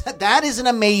 That is an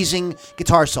amazing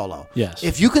guitar solo. Yes.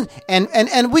 If you can,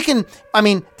 and we can. I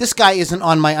mean, this guy isn't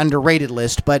on my underrated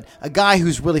list, but a guy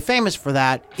who's really famous for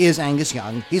that is Angus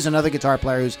Young. He's another guitar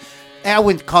player who's. I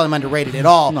wouldn't call him underrated at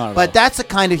all, but that's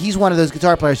he's one of those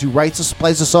guitar players who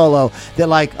plays a solo that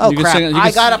like, oh crap,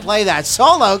 I gotta play that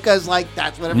solo because like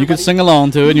that's what everybody. You can sing along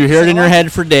to it, and you hear it in your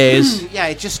head for days. Yeah,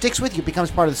 it just sticks with you,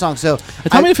 becomes part of the song. So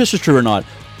tell me if this is true or not.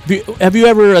 Have you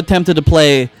ever attempted to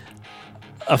play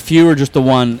a few or just the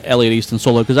one Elliot Easton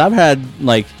solo? Because I've had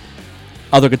like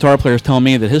other guitar players tell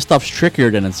me that his stuff's trickier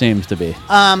than it seems to be.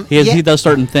 He does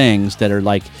certain things that are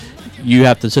like you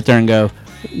have to sit there and go.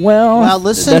 Well,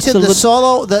 listen to the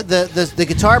solo. The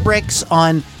guitar breaks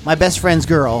on "My Best Friend's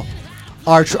Girl"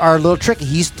 are a little tricky.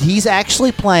 He's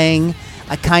actually playing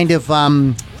a kind of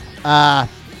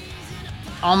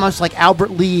almost like Albert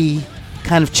Lee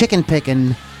kind of chicken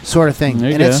picking sort of thing,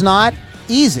 and it's not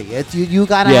easy. You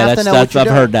gotta have to know what you're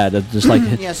doing. I've heard that. It's just like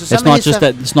it's not just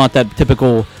that. It's not that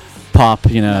typical pop.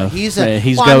 He's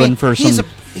going for some.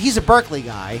 He's a Berkeley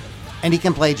guy. And he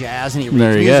can play jazz, and he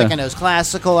reads music and knows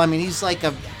classical. I mean, he's like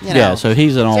a so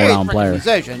he's an all-around player.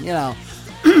 Musician,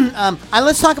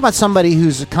 let's talk about somebody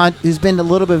who's been a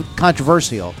little bit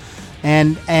controversial,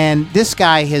 and this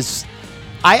guy has.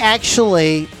 I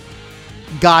actually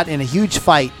got in a huge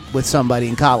fight with somebody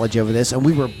in college over this, and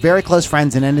we were very close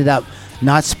friends, and ended up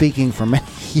not speaking for many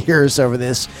years over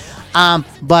this. And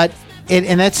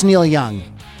that's Neil Young.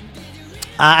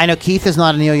 I know Keith is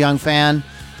not a Neil Young fan.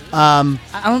 I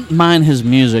don't mind his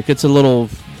music. It's a little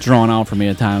drawn out for me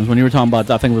at times. When you were talking about,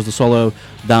 I think it was the solo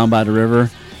 "Down by the River."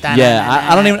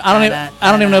 I don't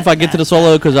even know if I get to the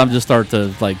solo because I'm just start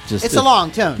to like just. It's a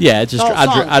long tune. Yeah, it's just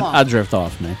I drift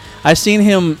off, man. I've seen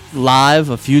him live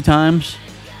a few times,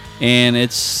 and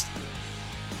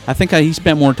I think he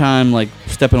spent more time like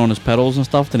stepping on his pedals and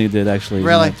stuff than he did actually.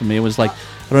 Really? To me, it was like I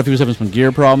don't know if he was having some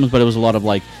gear problems, but it was a lot of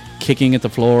like kicking at the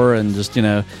floor and just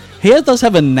does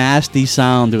have a nasty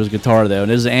sound to his guitar though,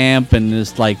 and his amp and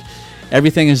his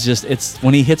everything is just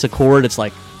when he hits a chord, it's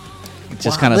like it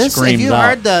just kind of screams out. Have you out.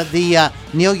 heard the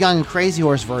Neil Young and Crazy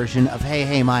Horse version of Hey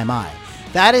Hey My My?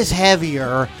 That is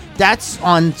heavier. That's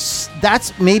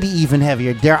maybe even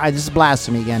heavier. This is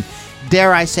blasphemy again.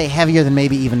 Dare I say heavier than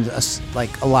maybe even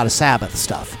a lot of Sabbath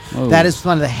stuff. Oh. That is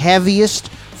one of the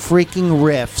heaviest freaking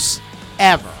riffs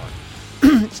ever.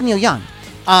 It's Neil Young.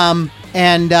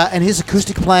 And his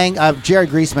acoustic playing, Jared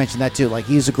Grease mentioned that too.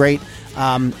 He's a great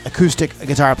acoustic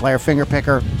guitar player, finger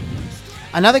picker.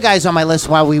 Another guy's on my list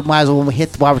while we're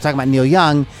talking about Neil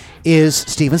Young is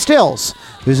Stephen Stills,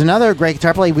 who's another great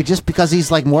guitar player. Because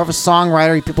he's more of a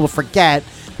songwriter, people forget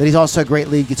that he's also a great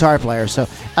lead guitar player. So,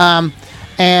 go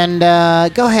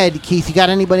ahead, Keith. You got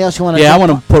anybody else you want to? Yeah, I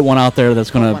want to put one out there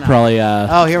that's going to probably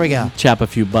here we go, chap a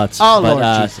few butts. Oh, Lord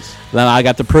Jesus! Then I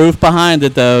got the proof behind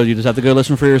it, though. You just have to go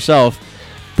listen for yourself.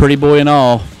 Pretty boy and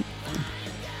all.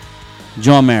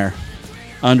 John Mayer,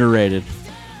 underrated.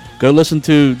 Go listen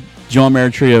to John Mayer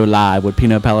Trio live with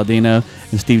Pino Palladino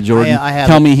and Steve Jordan.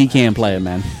 Tell me he can't play it,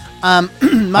 man. I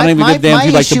don't even give a damn if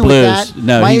you like the blues.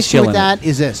 No, my he's issue with killing that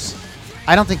is this.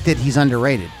 I don't think that he's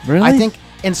underrated. Really? I think,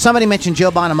 and somebody mentioned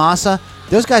Joe Bonamassa.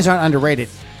 Those guys aren't underrated.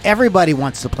 Everybody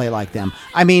wants to play like them.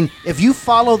 I mean, if you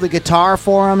follow the guitar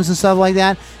forums and stuff like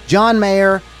that, John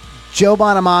Mayer, Joe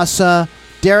Bonamassa,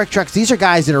 Derek Trucks, these are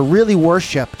guys that are really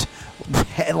worshipped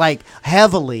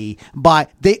heavily by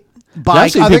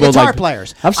other guitar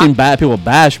players. I've seen bad people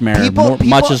bash Mayer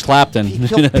much as Clapton.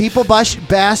 People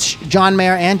bash John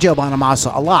Mayer and Joe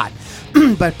Bonamassa a lot.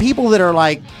 But people that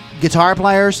are guitar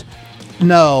players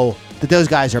know that those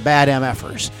guys are bad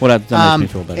MFers. Well, that makes me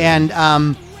feel better. And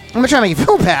I'm not trying to make you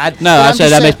feel bad. No, I said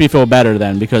that makes me feel better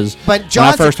then because when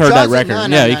I first heard that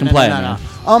record, he can play it now.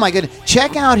 Oh my goodness!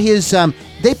 Check out his.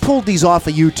 They pulled these off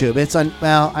of YouTube. It's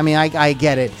I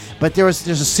get it, but there's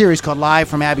a series called Live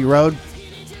from Abbey Road,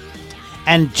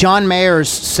 and John Mayer's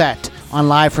set on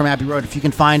Live from Abbey Road. If you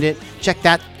can find it, check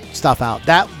that stuff out.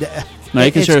 No, he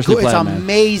can seriously play. It's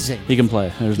amazing. He can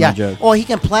play. There's no joke. Oh, he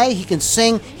can play. He can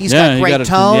sing. He's got great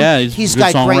tone. Yeah, he's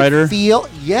got great feel.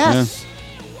 Yes. Yeah.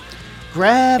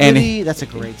 Gravity. That's a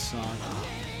great song.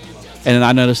 And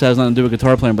I noticed that has nothing to do with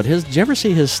guitar playing, but did you ever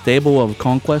see his stable of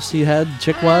conquests he had,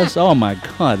 chick-wise? Oh, my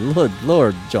God.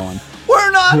 Lord, John.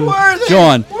 We're not worthy.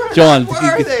 John, not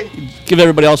worthy. Give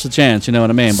everybody else a chance, you know what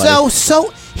I mean, buddy? So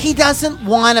he doesn't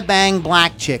want to bang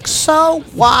black chicks. So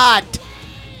what?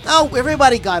 No,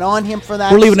 everybody got on him for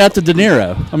that. We're leaving that to De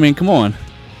Niro. I mean, come on.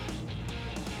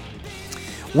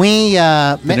 De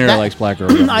Niro likes black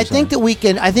girls. I think that we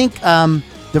can. I think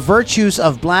the virtues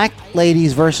of black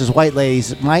ladies versus white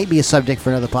ladies might be a subject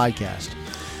for another podcast.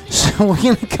 So we're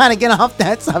going to kind of get off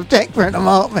that subject for a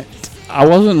moment. I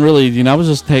wasn't really, I was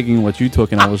just taking what you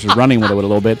took and I was just running with it a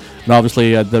little bit. And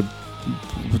obviously, a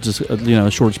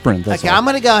short sprint. That's all. I'm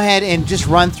going to go ahead and just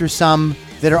run through some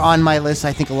that are on my list.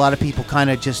 I think a lot of people kind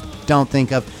of just don't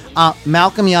think of.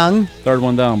 Malcolm Young. Third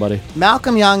one down, buddy.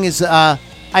 Malcolm Young is,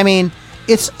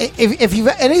 it's if you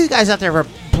any of you guys out there ever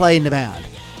played in a band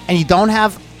and you don't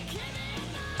have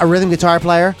a rhythm guitar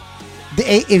player,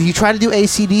 if you try to do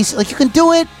ACDC, you can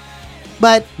do it,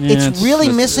 but it's really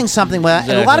missing something.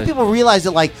 Exactly. And a lot of people realize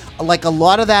that like a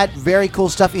lot of that very cool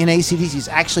stuff in ACDC is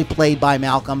actually played by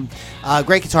Malcolm,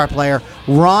 great guitar player.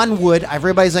 Ron Wood,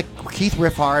 everybody's like Keith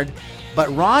Riffhard, but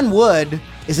Ron Wood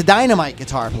is a dynamite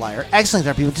guitar player. Excellent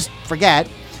guitar, people just forget.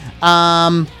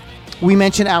 We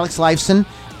mentioned Alex Lifeson.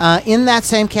 In that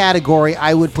same category,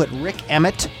 I would put Rick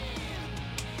Emmett,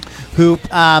 who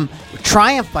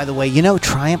Triumph, by the way.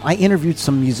 Triumph. I interviewed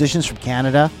some musicians from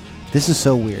Canada. This is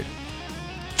so weird.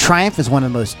 Triumph is one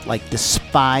of the most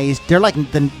despised. They're like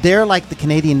the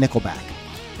Canadian Nickelback.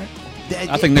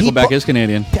 I think Nickelback is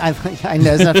Canadian. I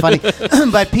know, it's not funny,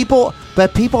 but people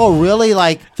really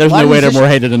like. There's no way they're more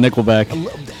hated than Nickelback.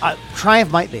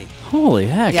 Triumph might be. Holy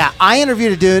heck! Yeah, I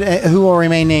interviewed a dude who will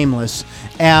remain nameless.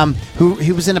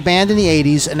 He was in a band in the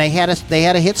 '80s, and they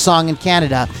had a hit song in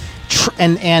Canada,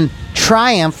 and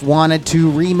Triumph wanted to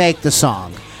remake the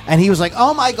song, and he was like,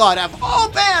 "Oh my God! Of all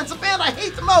bands, the band I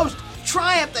hate the most,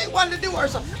 Triumph. They wanted to do our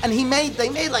song," and they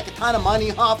made like a ton of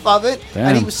money off of it,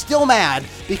 and he was still mad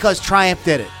because Triumph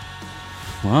did it.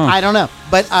 Wow. I don't know,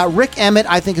 but Rick Emmett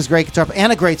I think is a great guitar player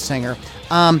and a great singer.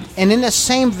 And in the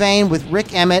same vein with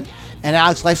Rick Emmett and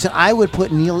Alex Lifeson, I would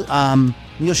put Neil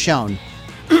Schon.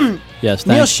 Yes,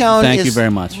 Neil Schon thank is you very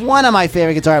much. One of my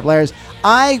favorite guitar players.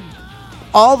 I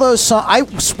all those songs. I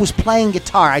was playing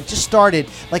guitar. I just started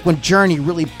like when Journey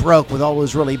really broke with all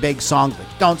those really big songs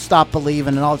like "Don't Stop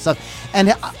Believin'" and all that stuff.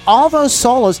 And all those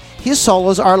solos, his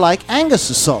solos are like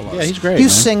Angus's solos. Yeah, he's great. You man.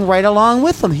 sing right along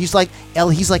with them. He's like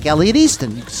Elliot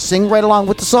Easton. You sing right along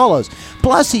with the solos.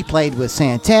 Plus, he played with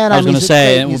Santana. I was going to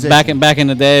say back in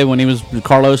the day when he was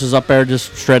Carlos is up there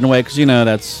just shredding away because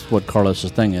that's what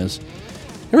Carlos's thing is.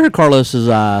 You ever heard Carlos's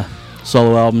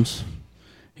solo albums?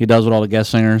 He does with all the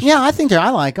guest singers. Yeah, I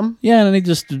like him. Yeah, and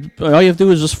all you have to do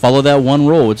is just follow that one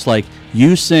rule. It's like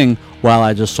you sing while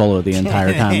I just solo the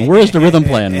entire time. Where's the rhythm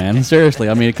playing, man? Seriously,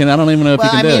 I mean, I don't even know if you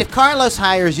can do it. If Carlos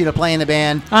hires you to play in the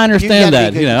band, I understand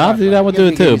that. I'll do that. We'll do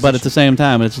it too. But at the same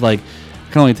time, it's like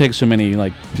it can only take so many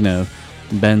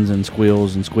bends and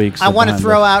squeals and squeaks. I want to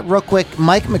throw out real quick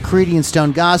Mike McCready and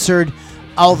Stone Gossard.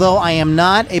 Although I am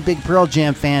not a big Pearl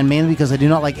Jam fan, mainly because I do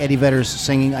not like Eddie Vedder's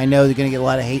singing. I know they're going to get a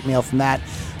lot of hate mail from that.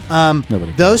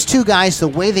 Those two guys, the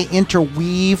way they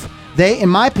interweave, in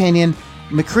my opinion,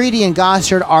 McCready and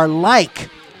Gossard are like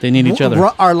they need each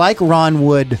other. Are like Ron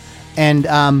Wood and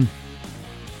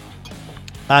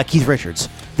Keith Richards.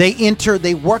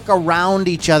 They work around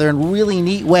each other in really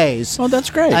neat ways. Oh, that's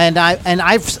great. And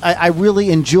I really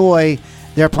enjoy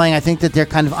their playing. I think that they're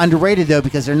kind of underrated though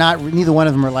because they're not. Neither one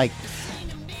of them are like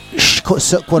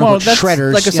quote unquote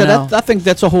shredders. Like I said, I think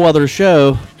that's a whole other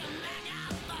show.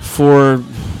 For,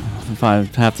 if I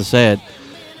have to say it,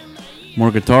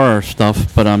 more guitar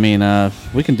stuff. But I mean,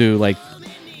 we can do like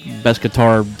best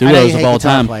guitar duos of all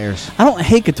time. Players. I don't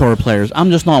hate guitar players.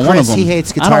 I'm just not one of them. He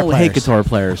hates guitar players. I don't hate guitar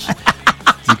players.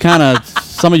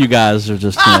 Some of you guys are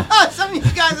just. Some of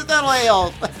you guys are totally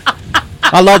old.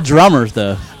 I love drummers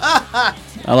though.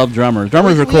 I love drummers.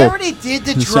 Drummers are cool. We already did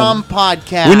the drum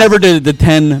podcast. We never did the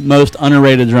 10 most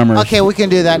underrated drummers. Okay, we can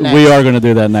do that next. We are going to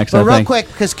do that next, but real quick,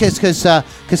 because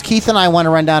Keith and I want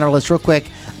to run down our list real quick.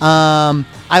 I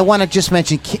want to just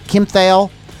mention Kim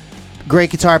Thale, great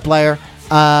guitar player.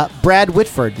 Brad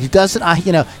Whitford, he doesn't,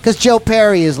 because Joe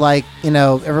Perry is like,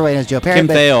 everybody knows Joe Perry. Kim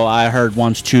Thale, I heard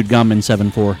once chewed gum in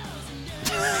 7/4.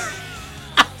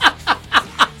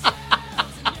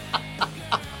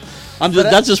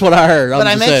 That's just what I heard. But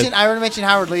I already mentioned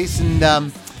Howard Leese and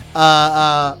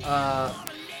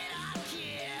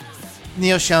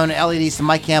Neil Schon, Elliot Easton,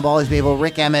 Mike Campbell, always be able,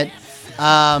 Rick Emmett,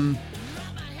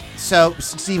 so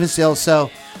Stephen Stills. So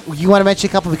you want to mention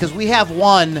a couple because we have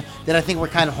one that I think we're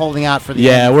kind of holding out for the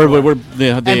end. We're and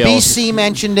BC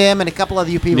mentioned him and a couple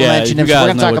other you people mentioned him. So we're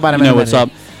going to talk about him in a minute. What's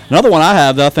up. Another one I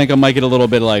have that I think I might get a little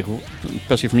bit like,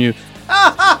 especially from you,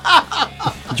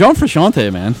 John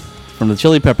Frusciante, man. From the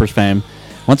Chili Peppers fame.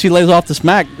 Once he lays off the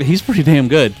smack, he's pretty damn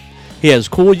good. He has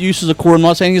cool uses of chord. I'm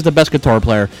not saying he's the best guitar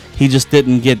player. He just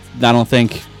didn't get, I don't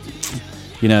think,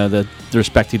 the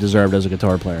respect he deserved as a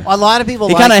guitar player. A lot of people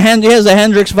he has a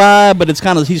Hendrix vibe, but he's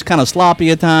kind of sloppy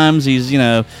at times.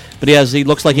 But he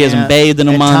looks like he hasn't bathed in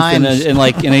a month,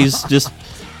 and he's just.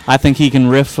 I think he can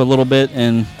riff a little bit,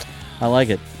 and I like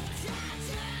it.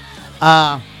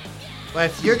 But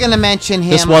if you're going to mention him...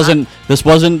 This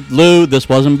wasn't Lou. This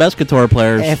wasn't best guitar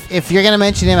players. If you're going to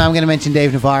mention him, I'm going to mention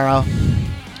Dave Navarro.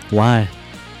 Why?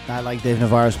 I like Dave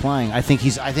Navarro's playing. I think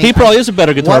he probably is a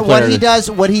better guitar player.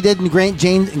 What he did in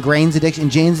Jane's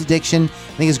Addiction,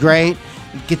 I think is great.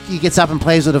 He gets up and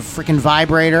plays with a freaking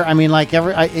vibrator. I mean, I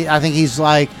think he's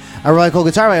like a really cool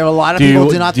guitar player. A lot of people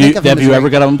do not think of him. Have you ever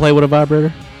got up and played with a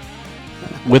vibrator?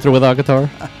 With or without guitar?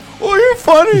 Oh, you're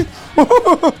funny.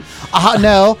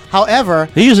 No. However,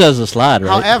 he uses it as a slide,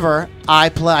 right? However,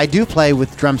 I do play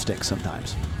with drumsticks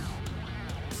sometimes.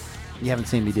 You haven't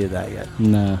seen me do that yet.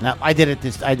 No. I did it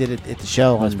at the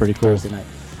show. That's pretty cool. Thursday night.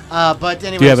 But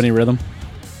anyway, do you have any rhythm?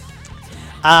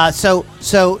 So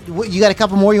you got a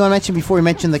couple more you want to mention before we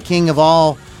mention the king of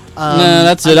all? No,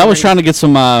 that's it. I was trying to get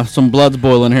some bloods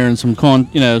boiling here and some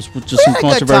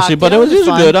controversy, but it was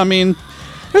good. I mean,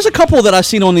 there's a couple that I've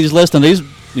seen on these lists, and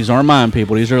these aren't mine,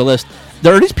 people. These are a list.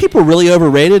 Are these people really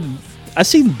overrated? I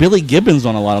see Billy Gibbons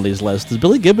on a lot of these lists. Is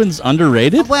Billy Gibbons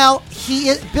underrated? Well,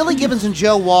 Billy Gibbons and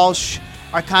Joe Walsh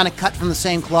are kind of cut from the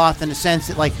same cloth in the sense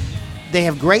that, they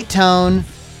have great tone,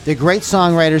 they're great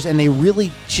songwriters, and they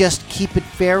really just keep it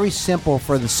very simple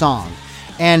for the song.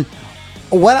 And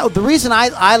the reason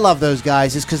I love those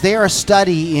guys is because they are a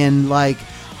study in,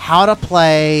 how to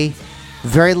play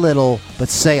very little but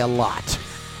say a lot.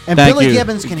 And Billy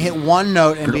Gibbons can hit one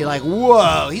note and be like,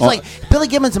 whoa. He's Billy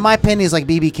Gibbons, in my opinion, is like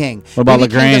B.B. King. What about B.B.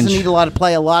 LaGrange? King doesn't need to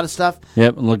play a lot of stuff.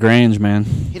 Yep, LaGrange, man.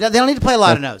 They don't need to play a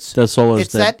lot of notes. That solo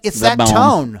It's that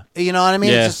tone. You know what I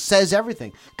mean? Yeah. It just says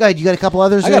everything. Go ahead. You got a couple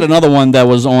others? I got another one that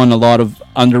was on a lot of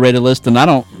underrated lists, and I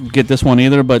don't get this one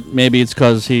either, but maybe it's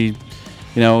because he,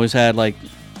 always had,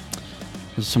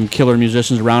 There's some killer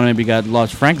musicians around him. Maybe got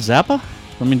lost. Frank Zappa?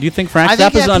 I mean, do you think Frank I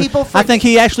think, Zappa's I think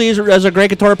he actually is a great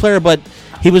guitar player, but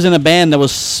he was in a band that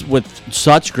was with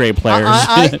such great players.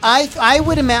 I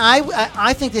would imagine.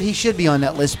 I think that he should be on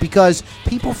that list because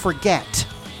people forget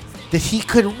that he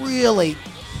could really.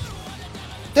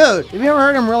 Dude, have you ever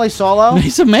heard him really solo?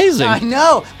 He's amazing. I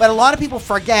know, but a lot of people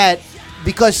forget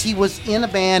because he was in a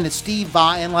band and Steve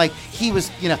Vai, and like he was,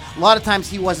 a lot of times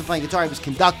he wasn't playing guitar; he was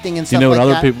conducting and stuff You know what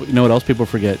like that. You know what else people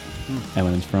forget?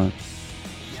 Eminem's front.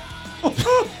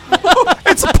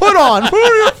 It's a put on.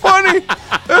 You're funny.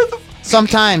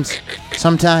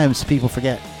 Sometimes people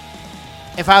forget.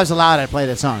 If I was allowed, I'd play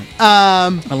that song. I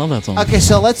love that song. Okay,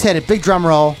 so let's hit it. Big drum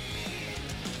roll.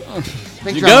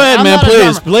 Big Go ahead, man.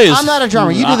 Please. I'm not a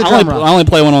drummer. You do the drum roll. I only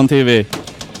play one on TV.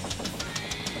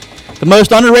 The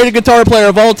most underrated guitar player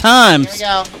of all time. Here we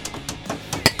go.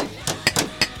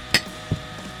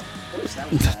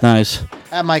 Nice.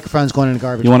 That microphone's going in the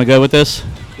garbage. You want to go with this?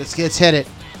 Let's hit it.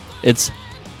 It's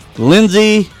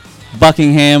Lindsey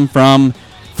Buckingham from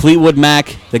Fleetwood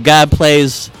Mac. The guy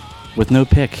plays with no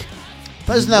pick.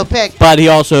 There's no pick. But he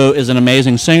also is an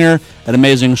amazing singer, an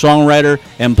amazing songwriter,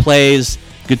 and plays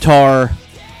guitar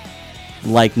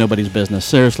like nobody's business.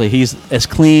 Seriously, he's as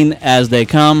clean as they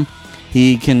come.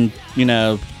 He can,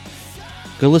 go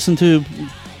listen to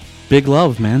Big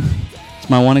Love, man.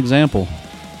 It's my one example.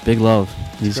 Big Love.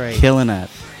 He's killing that.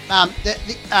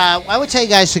 I would tell you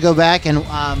guys to go back and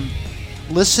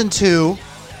listen to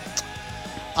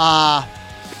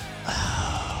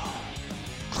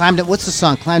what's the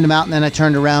song? Climbed a mountain, then I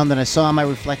turned around, then I saw my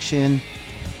reflection.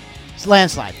 It's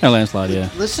Landslide. Oh, Landslide, yeah.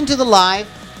 Listen to the live.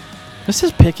 This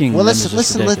is picking. Well, listen.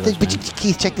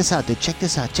 Keith, check this out, dude. Check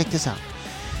this out.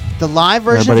 The live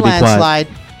version of Landslide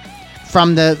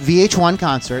from the VH1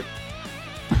 concert.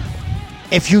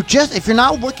 If you're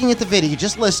not looking at the video, you're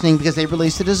just listening because they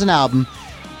released it as an album.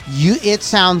 It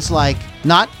sounds like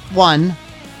not one,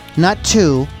 not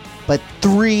two, but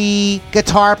three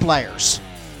guitar players.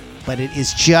 But it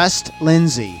is just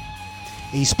Lindsey.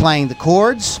 He's playing the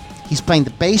chords, he's playing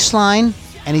the bass line,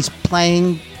 and he's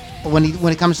playing when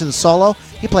it comes to the solo,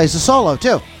 he plays the solo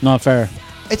too. Not fair.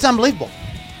 It's unbelievable.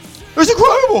 It's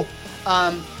incredible.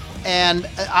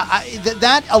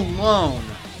 That alone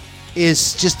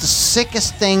is just the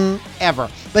sickest thing ever.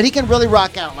 But he can really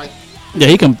rock out. Like, yeah,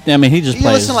 he can. I mean, he just you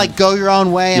plays. Listen, like Go Your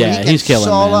Own Way. Yeah, he can he's killing,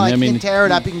 solo. man. He can tear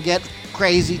it up. He can get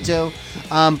crazy too.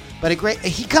 But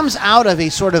he comes out of a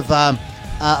sort of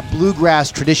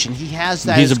bluegrass tradition. He has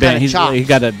that kind of chop. He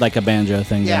got a banjo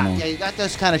thing going on. Yeah, you got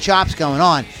those kind of chops going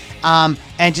on.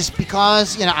 And just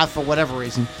because, for whatever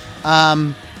reason,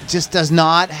 just does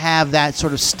not have that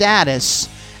sort of status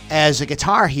as a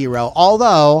guitar hero.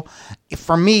 Although,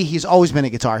 for me, he's always been a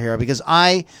guitar hero because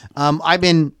I've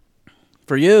been.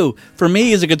 For me,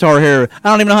 he's a guitar hero. I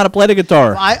don't even know how to play the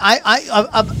guitar.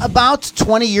 About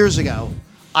 20 years ago,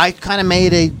 I kind of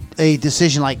made a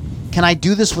decision like, can I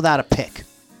do this without a pick?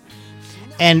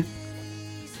 And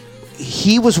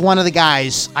he was one of the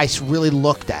guys I really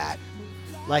looked at.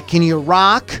 Like, can you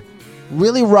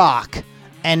really rock,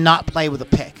 and not play with a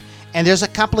pick? And there's a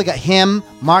couple of guys, him,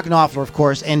 Mark Knopfler, of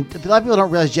course, and a lot of people don't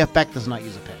realize Jeff Beck does not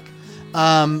use a pick.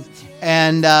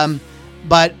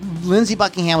 But Lindsey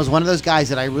Buckingham was one of those guys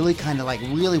that I really kind of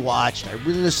really watched. I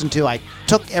really listened to. I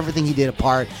took everything he did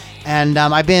apart. And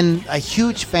I've been a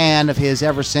huge fan of his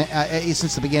ever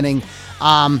since the beginning.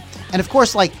 And of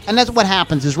course, and that's what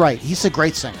happens is right. He's a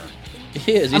great singer.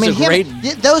 He is. He's great.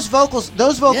 Those vocals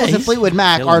in Fleetwood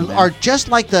Mac are just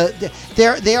like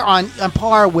they're on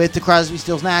par with the Crosby,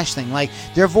 Stills, Nash thing. Like,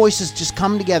 their voices just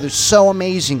come together so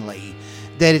amazingly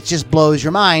that it just blows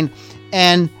your mind.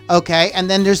 And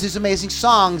then there's these amazing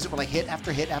songs that were like hit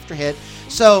after hit after hit.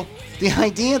 So the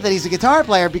idea that he's a guitar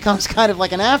player becomes kind of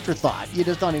like an afterthought. You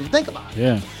just don't even think about it.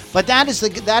 Yeah. But that is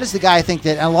the guy I think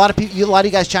that a lot of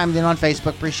you guys chimed in on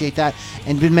Facebook. Appreciate that,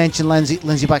 and did mention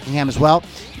Lindsey Buckingham as well.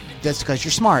 That's because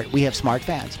you're smart. We have smart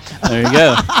fans. There you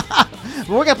go.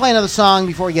 We're gonna play another song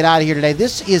before we get out of here today.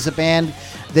 This is a band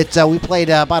that we played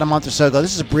about a month or so ago.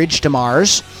 This is Bridge to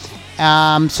Mars.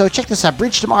 So check this out.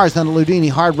 Bridge to Mars on the Loudini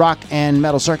Hard Rock and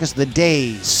Metal Circus. The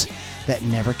Days That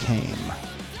Never Came.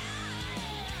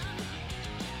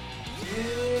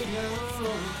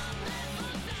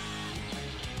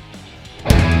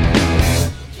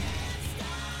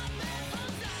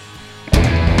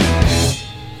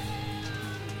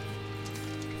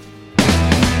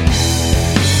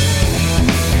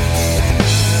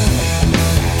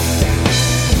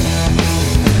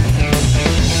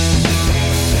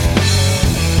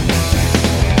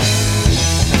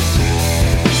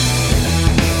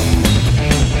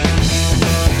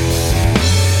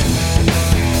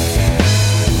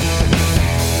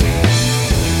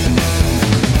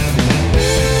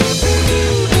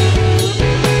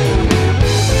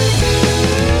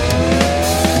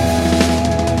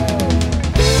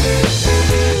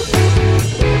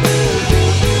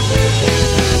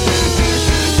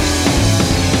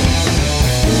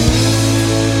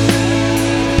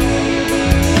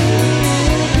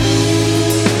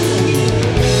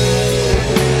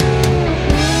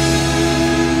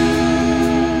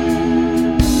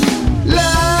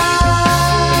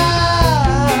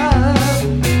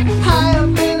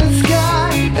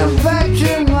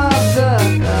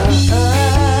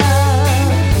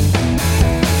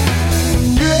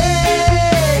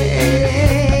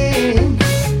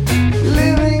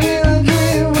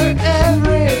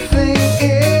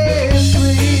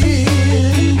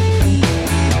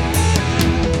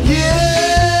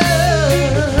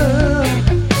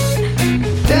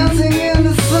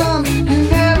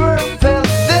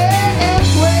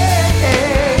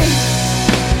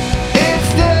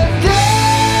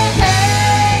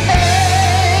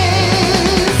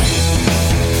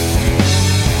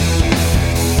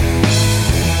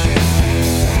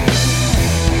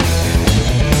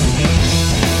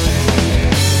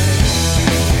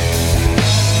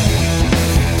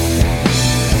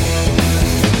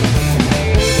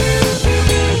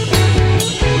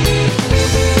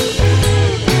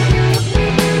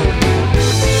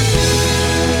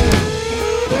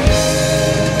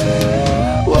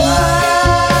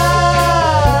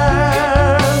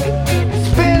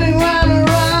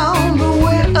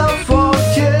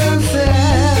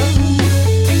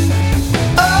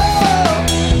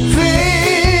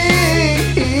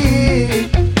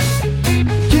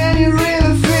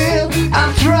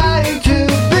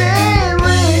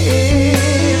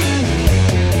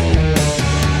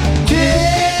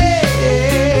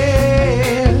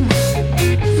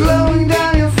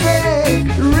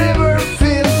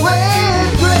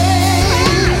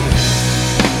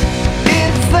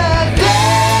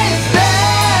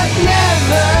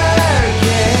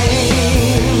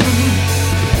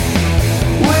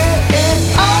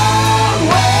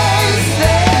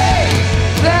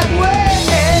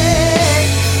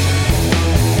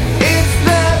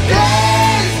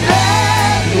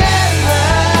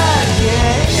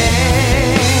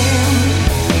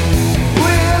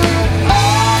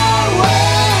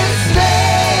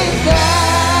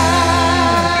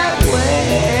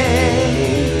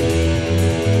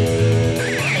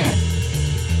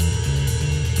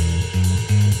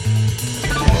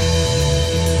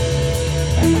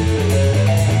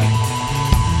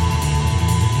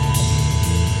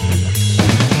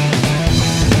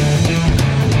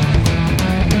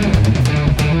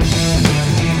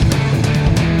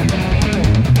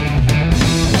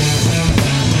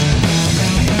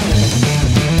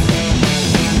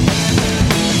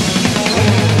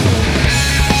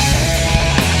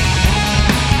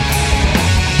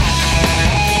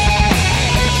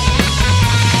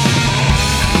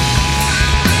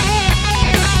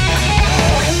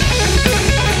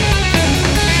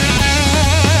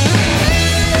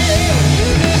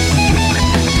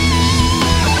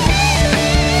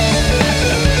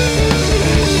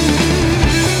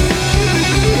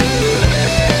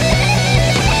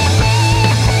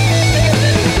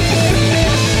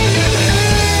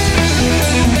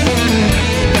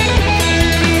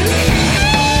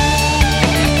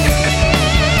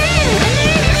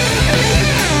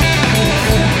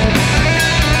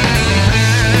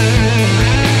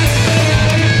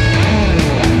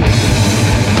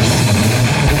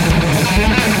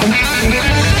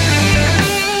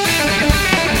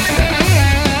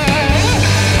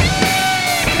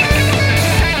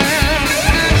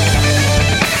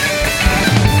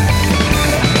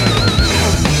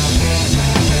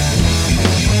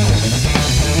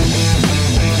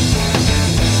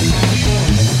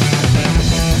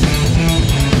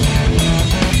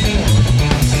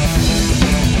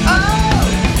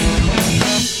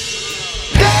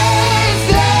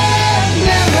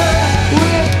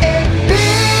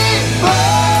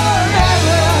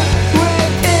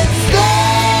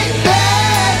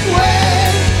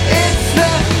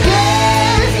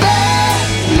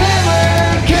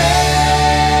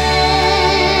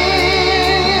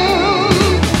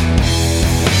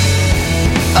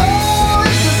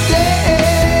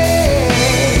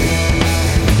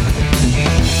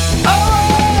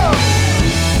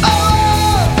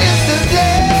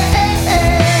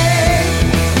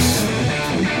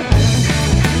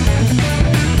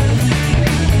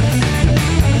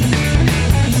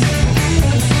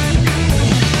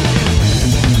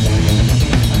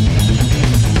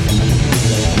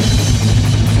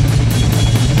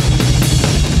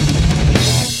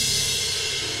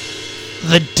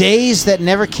 The Days That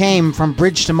Never Came from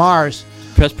Bridge to Mars.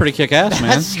 That's pretty kick-ass,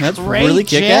 man. That's great really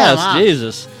jam, kick-ass. huh?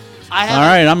 Jesus. All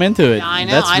right, I'm into it. I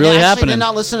know. That's I really actually happening. did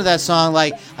not listen to that song.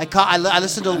 Like I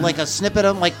listened to like a snippet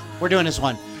of like we're doing this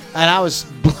one, and I was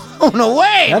blown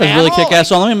away. That is really kick-ass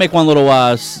song. Let me make one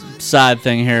little side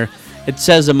thing here. It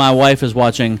says that my wife is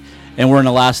watching, and we're in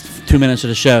the last 2 minutes of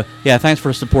the show. Yeah, thanks for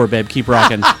the support, babe. Keep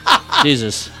rocking.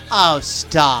 Jesus. Oh,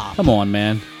 stop. Come on,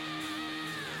 man.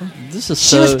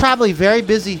 She was probably very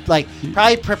busy, like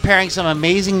probably preparing some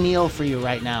amazing meal for you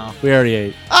right now. We already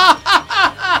ate.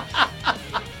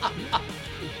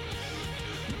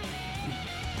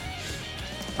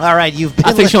 All right, you've been.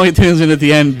 I think she only tunes in at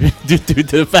the end due to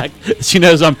the fact that she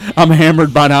knows I'm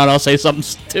hammered by now and I'll say something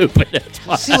stupid. That's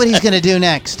why. See what he's going to do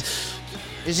next.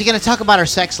 Is he going to talk about her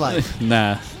sex life?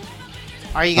 Nah.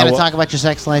 Are you going to talk about your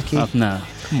sex life, Keith? No.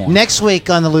 Come on. Next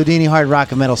week on the Loudini Hard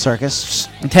Rock and Metal Circus.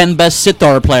 10 best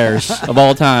sitar players of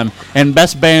all time and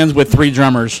best bands with 3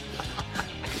 drummers.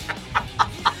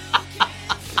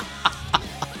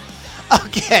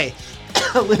 Okay.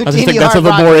 I think that's a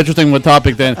more interesting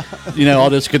topic than all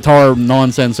this guitar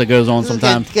nonsense that goes on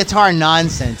sometimes. Guitar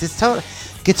nonsense. It's total.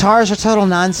 Guitars are total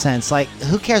nonsense. Like,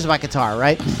 who cares about guitar,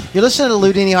 right? You're listening to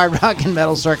Loudini Hard Rock and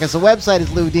Metal Circus. The website is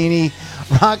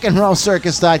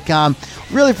LoudiniRockandRollCircus.com.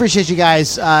 Really appreciate you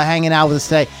guys hanging out with us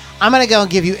today. I'm going to go and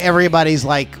give you everybody's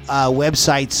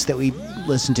websites that we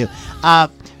listen to.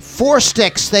 Four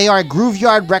Sticks. They are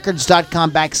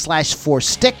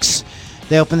GrooveyardRecords.com/4Sticks.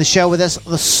 They open the show with us.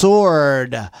 The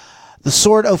Sword.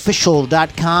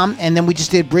 TheSwordOfficial.com. And then we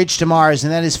just did Bridge to Mars,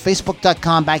 and that is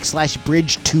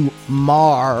Facebook.com/Bridge to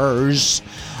Mars.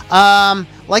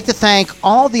 Like to thank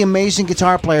all the amazing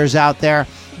guitar players out there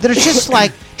that are just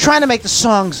trying to make the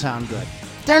song sound good.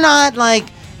 They're not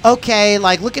okay,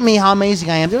 look at me, how amazing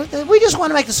I am. We just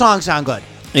want to make the song sound good.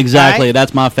 Exactly. Right?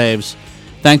 That's my faves.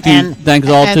 Thanks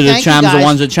all to the chimes, the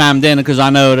ones that chimed in, because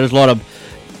I know there's a lot of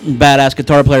badass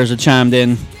guitar players that chimed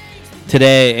in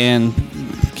today, and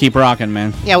keep rocking,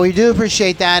 man. Yeah, we do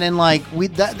appreciate that, and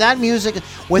that music,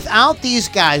 without these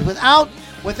guys, without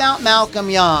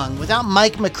Malcolm Young, without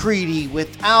Mike McCready,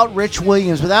 without Rich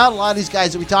Williams, without a lot of these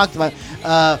guys that we talked about,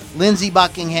 Lindsey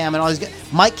Buckingham and all these guys,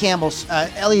 Mike Campbell,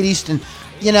 Elliot Easton,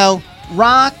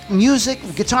 rock music,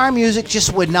 guitar music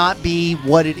just would not be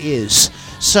what it is.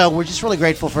 So we're just really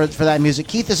grateful for that music.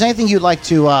 Keith, is there anything you'd like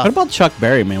to... What about Chuck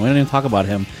Berry, man? We didn't even talk about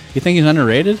him. You think he's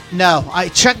underrated? No.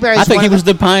 Chuck Berry's I think he was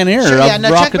the pioneer of rock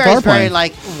Chuck guitar Berry's playing.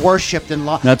 very, worshipped and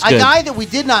loved. That's a good. guy that we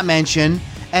did not mention,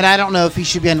 and I don't know if he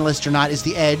should be on the list or not, is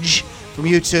The Edge from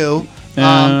U2.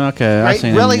 Okay, I've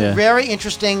seen really, him, yeah. very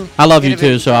interesting. I love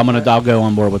U2, so I'll go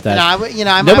on board with that.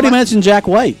 Nobody mentioned Jack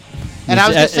White. And I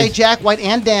was going to say Jack White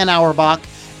and Dan Auerbach.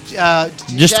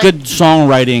 Good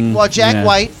songwriting. Well, Jack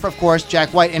White, of course,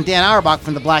 Jack White, and Dan Auerbach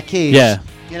from the Black Keys. Yeah.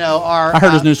 Are... I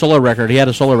heard his new solo record. He had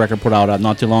a solo record put out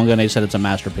not too long ago, and they said it's a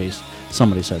masterpiece.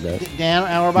 Somebody said that. Dan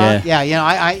Auerbach? Yeah. You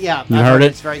I heard it?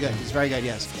 It's very good. It's very good,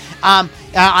 yes. I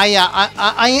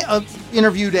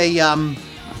interviewed a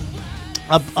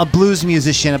blues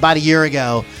musician about a year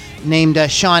ago named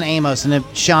Sean Amos, and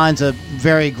Sean's a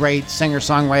very great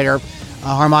singer-songwriter,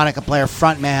 harmonica player,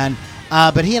 frontman.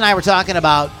 But he and I were talking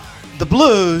about the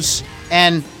blues,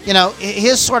 and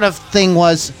his sort of thing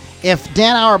was, if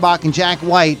Dan Auerbach and Jack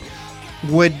White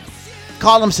would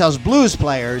call themselves blues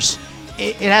players,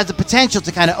 it has the potential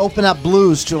to kind of open up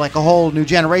blues to a whole new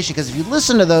generation. Because if you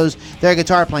listen to their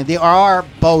guitar playing, they are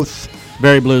both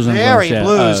very blues guitar totally.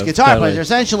 players. They're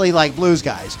essentially like blues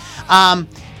guys.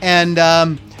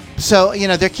 So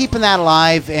they're keeping that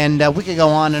alive, and we could go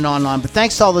on and on and on. But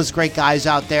thanks to all those great guys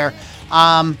out there.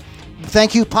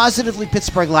 Thank you, Positively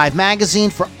Pittsburgh Live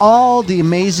Magazine, for all the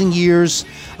amazing years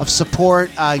of support,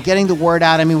 getting the word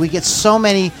out. I mean, we get so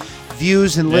many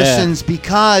views and listens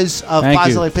because of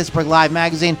Positively Pittsburgh Live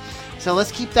Magazine. So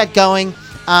let's keep that going.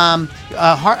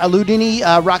 Loudini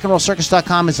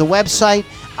RockandRollCircus.com is the website.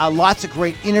 Lots of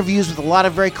great interviews with a lot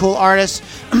of very cool artists.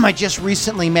 I just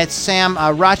recently met Sam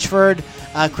Rochford,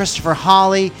 Christopher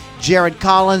Hawley, Jared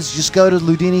Collins. Just go to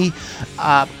Loudini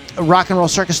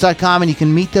RockandRollCircus.com, and you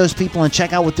can meet those people and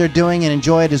check out what they're doing and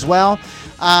enjoy it as well.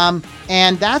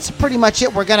 And that's pretty much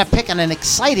it. We're going to pick an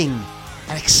exciting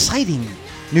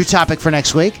new topic for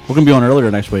next week. We're going to be on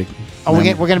earlier next week. We're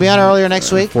going to be on earlier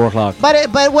next week. 4 o'clock. But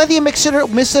whether you miss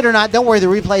it or not, don't worry. The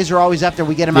replays are always up there.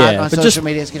 We get them out on social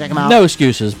media, so you can check them out. No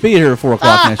excuses. Be here at 4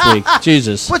 o'clock next week.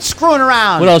 Jesus. Quit screwing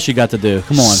around. What else you got to do?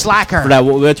 Come on. Slacker. For that,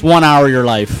 it's 1 hour of your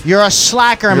life. You're a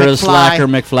slacker, McFly. You're a slacker,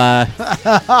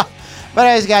 McFly. But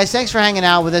anyways, guys, thanks for hanging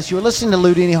out with us. You were listening to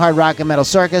Loudini Hard Rock and Metal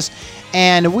Circus,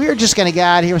 and we're just going to get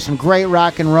out of here with some great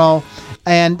rock and roll.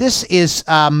 And this is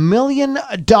a $1 million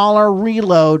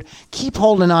reload. Keep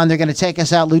holding on. They're going to take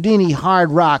us out. Loudini,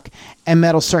 Hard Rock, and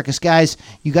Metal Circus. Guys,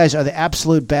 you guys are the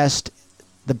absolute best,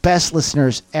 the best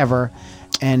listeners ever.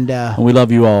 And we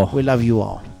love you all. We love you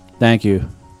all. Thank you.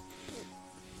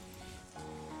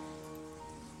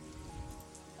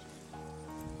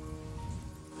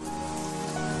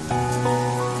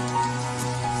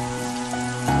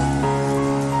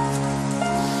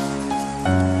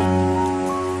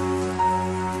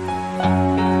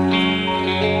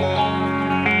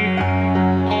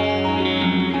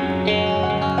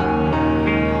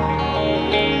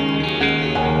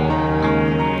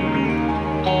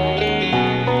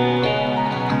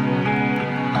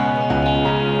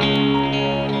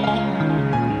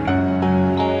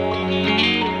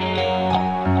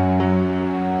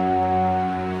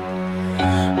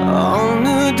 On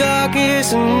the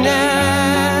darkest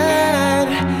night,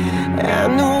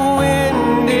 and the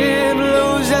wind it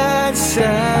blows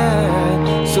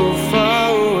outside, so far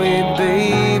away,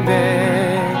 baby.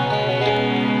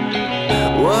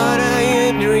 What are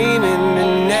you dreaming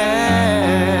tonight?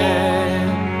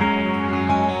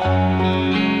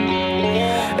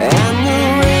 And the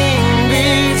rain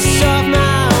beats off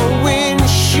my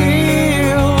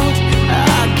windshield.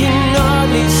 I can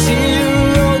hardly see you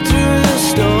roll through the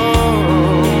storm.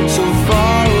 So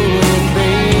far away,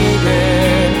 baby.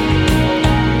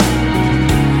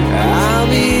 I'll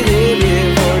be there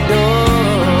before dawn.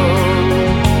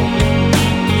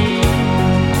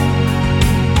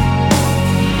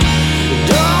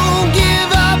 Don't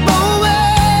give up on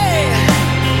me.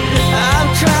 I'm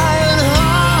trying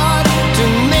hard to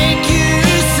make you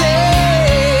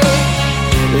say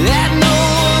that no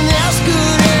one else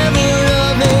could ever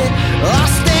love me or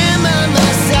stand by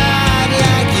my side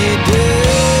like you do.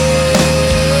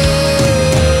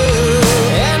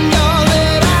 And all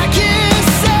that I can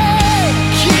say,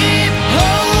 keep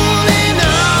holding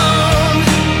on.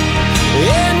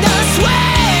 And I swear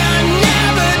I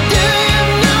never do you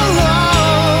no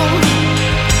wrong.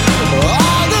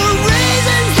 All the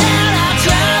reasons that I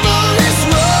travel this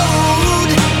road,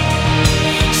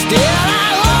 still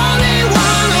I only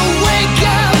wanna wake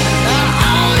up. I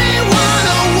only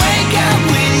wanna wake up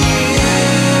with you.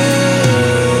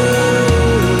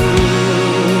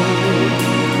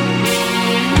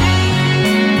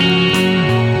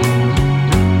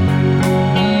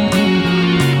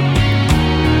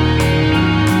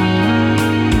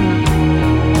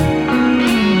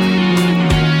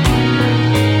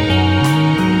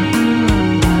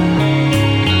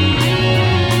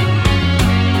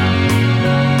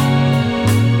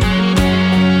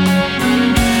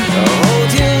 Oh,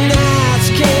 tonight's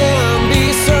can be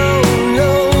so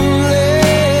lonely.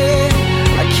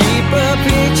 I keep a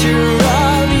picture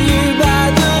of you by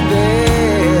the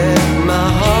bed. My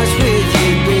heart's with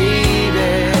you, baby.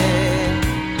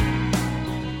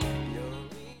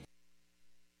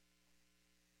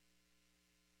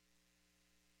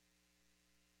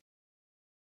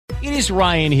 It is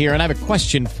Ryan here, and I have a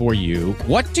question for you.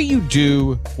 What do you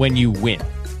do when you win?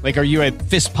 Like, are you a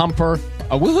fist pumper,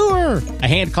 a woohooer, a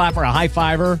hand clapper, a high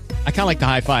fiver? I kind of like the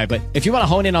high five, but if you want to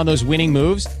hone in on those winning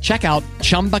moves, check out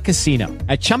Chumba Casino.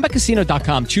 At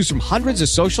ChumbaCasino.com, choose from hundreds of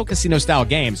social casino-style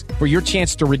games for your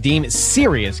chance to redeem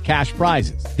serious cash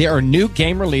prizes. There are new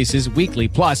game releases weekly,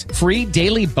 plus free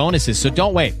daily bonuses. So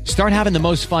don't wait. Start having the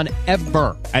most fun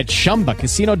ever at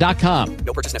ChumbaCasino.com.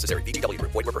 No purchase necessary. VGW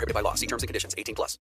Group. Void where prohibited by law. See terms and conditions. 18+.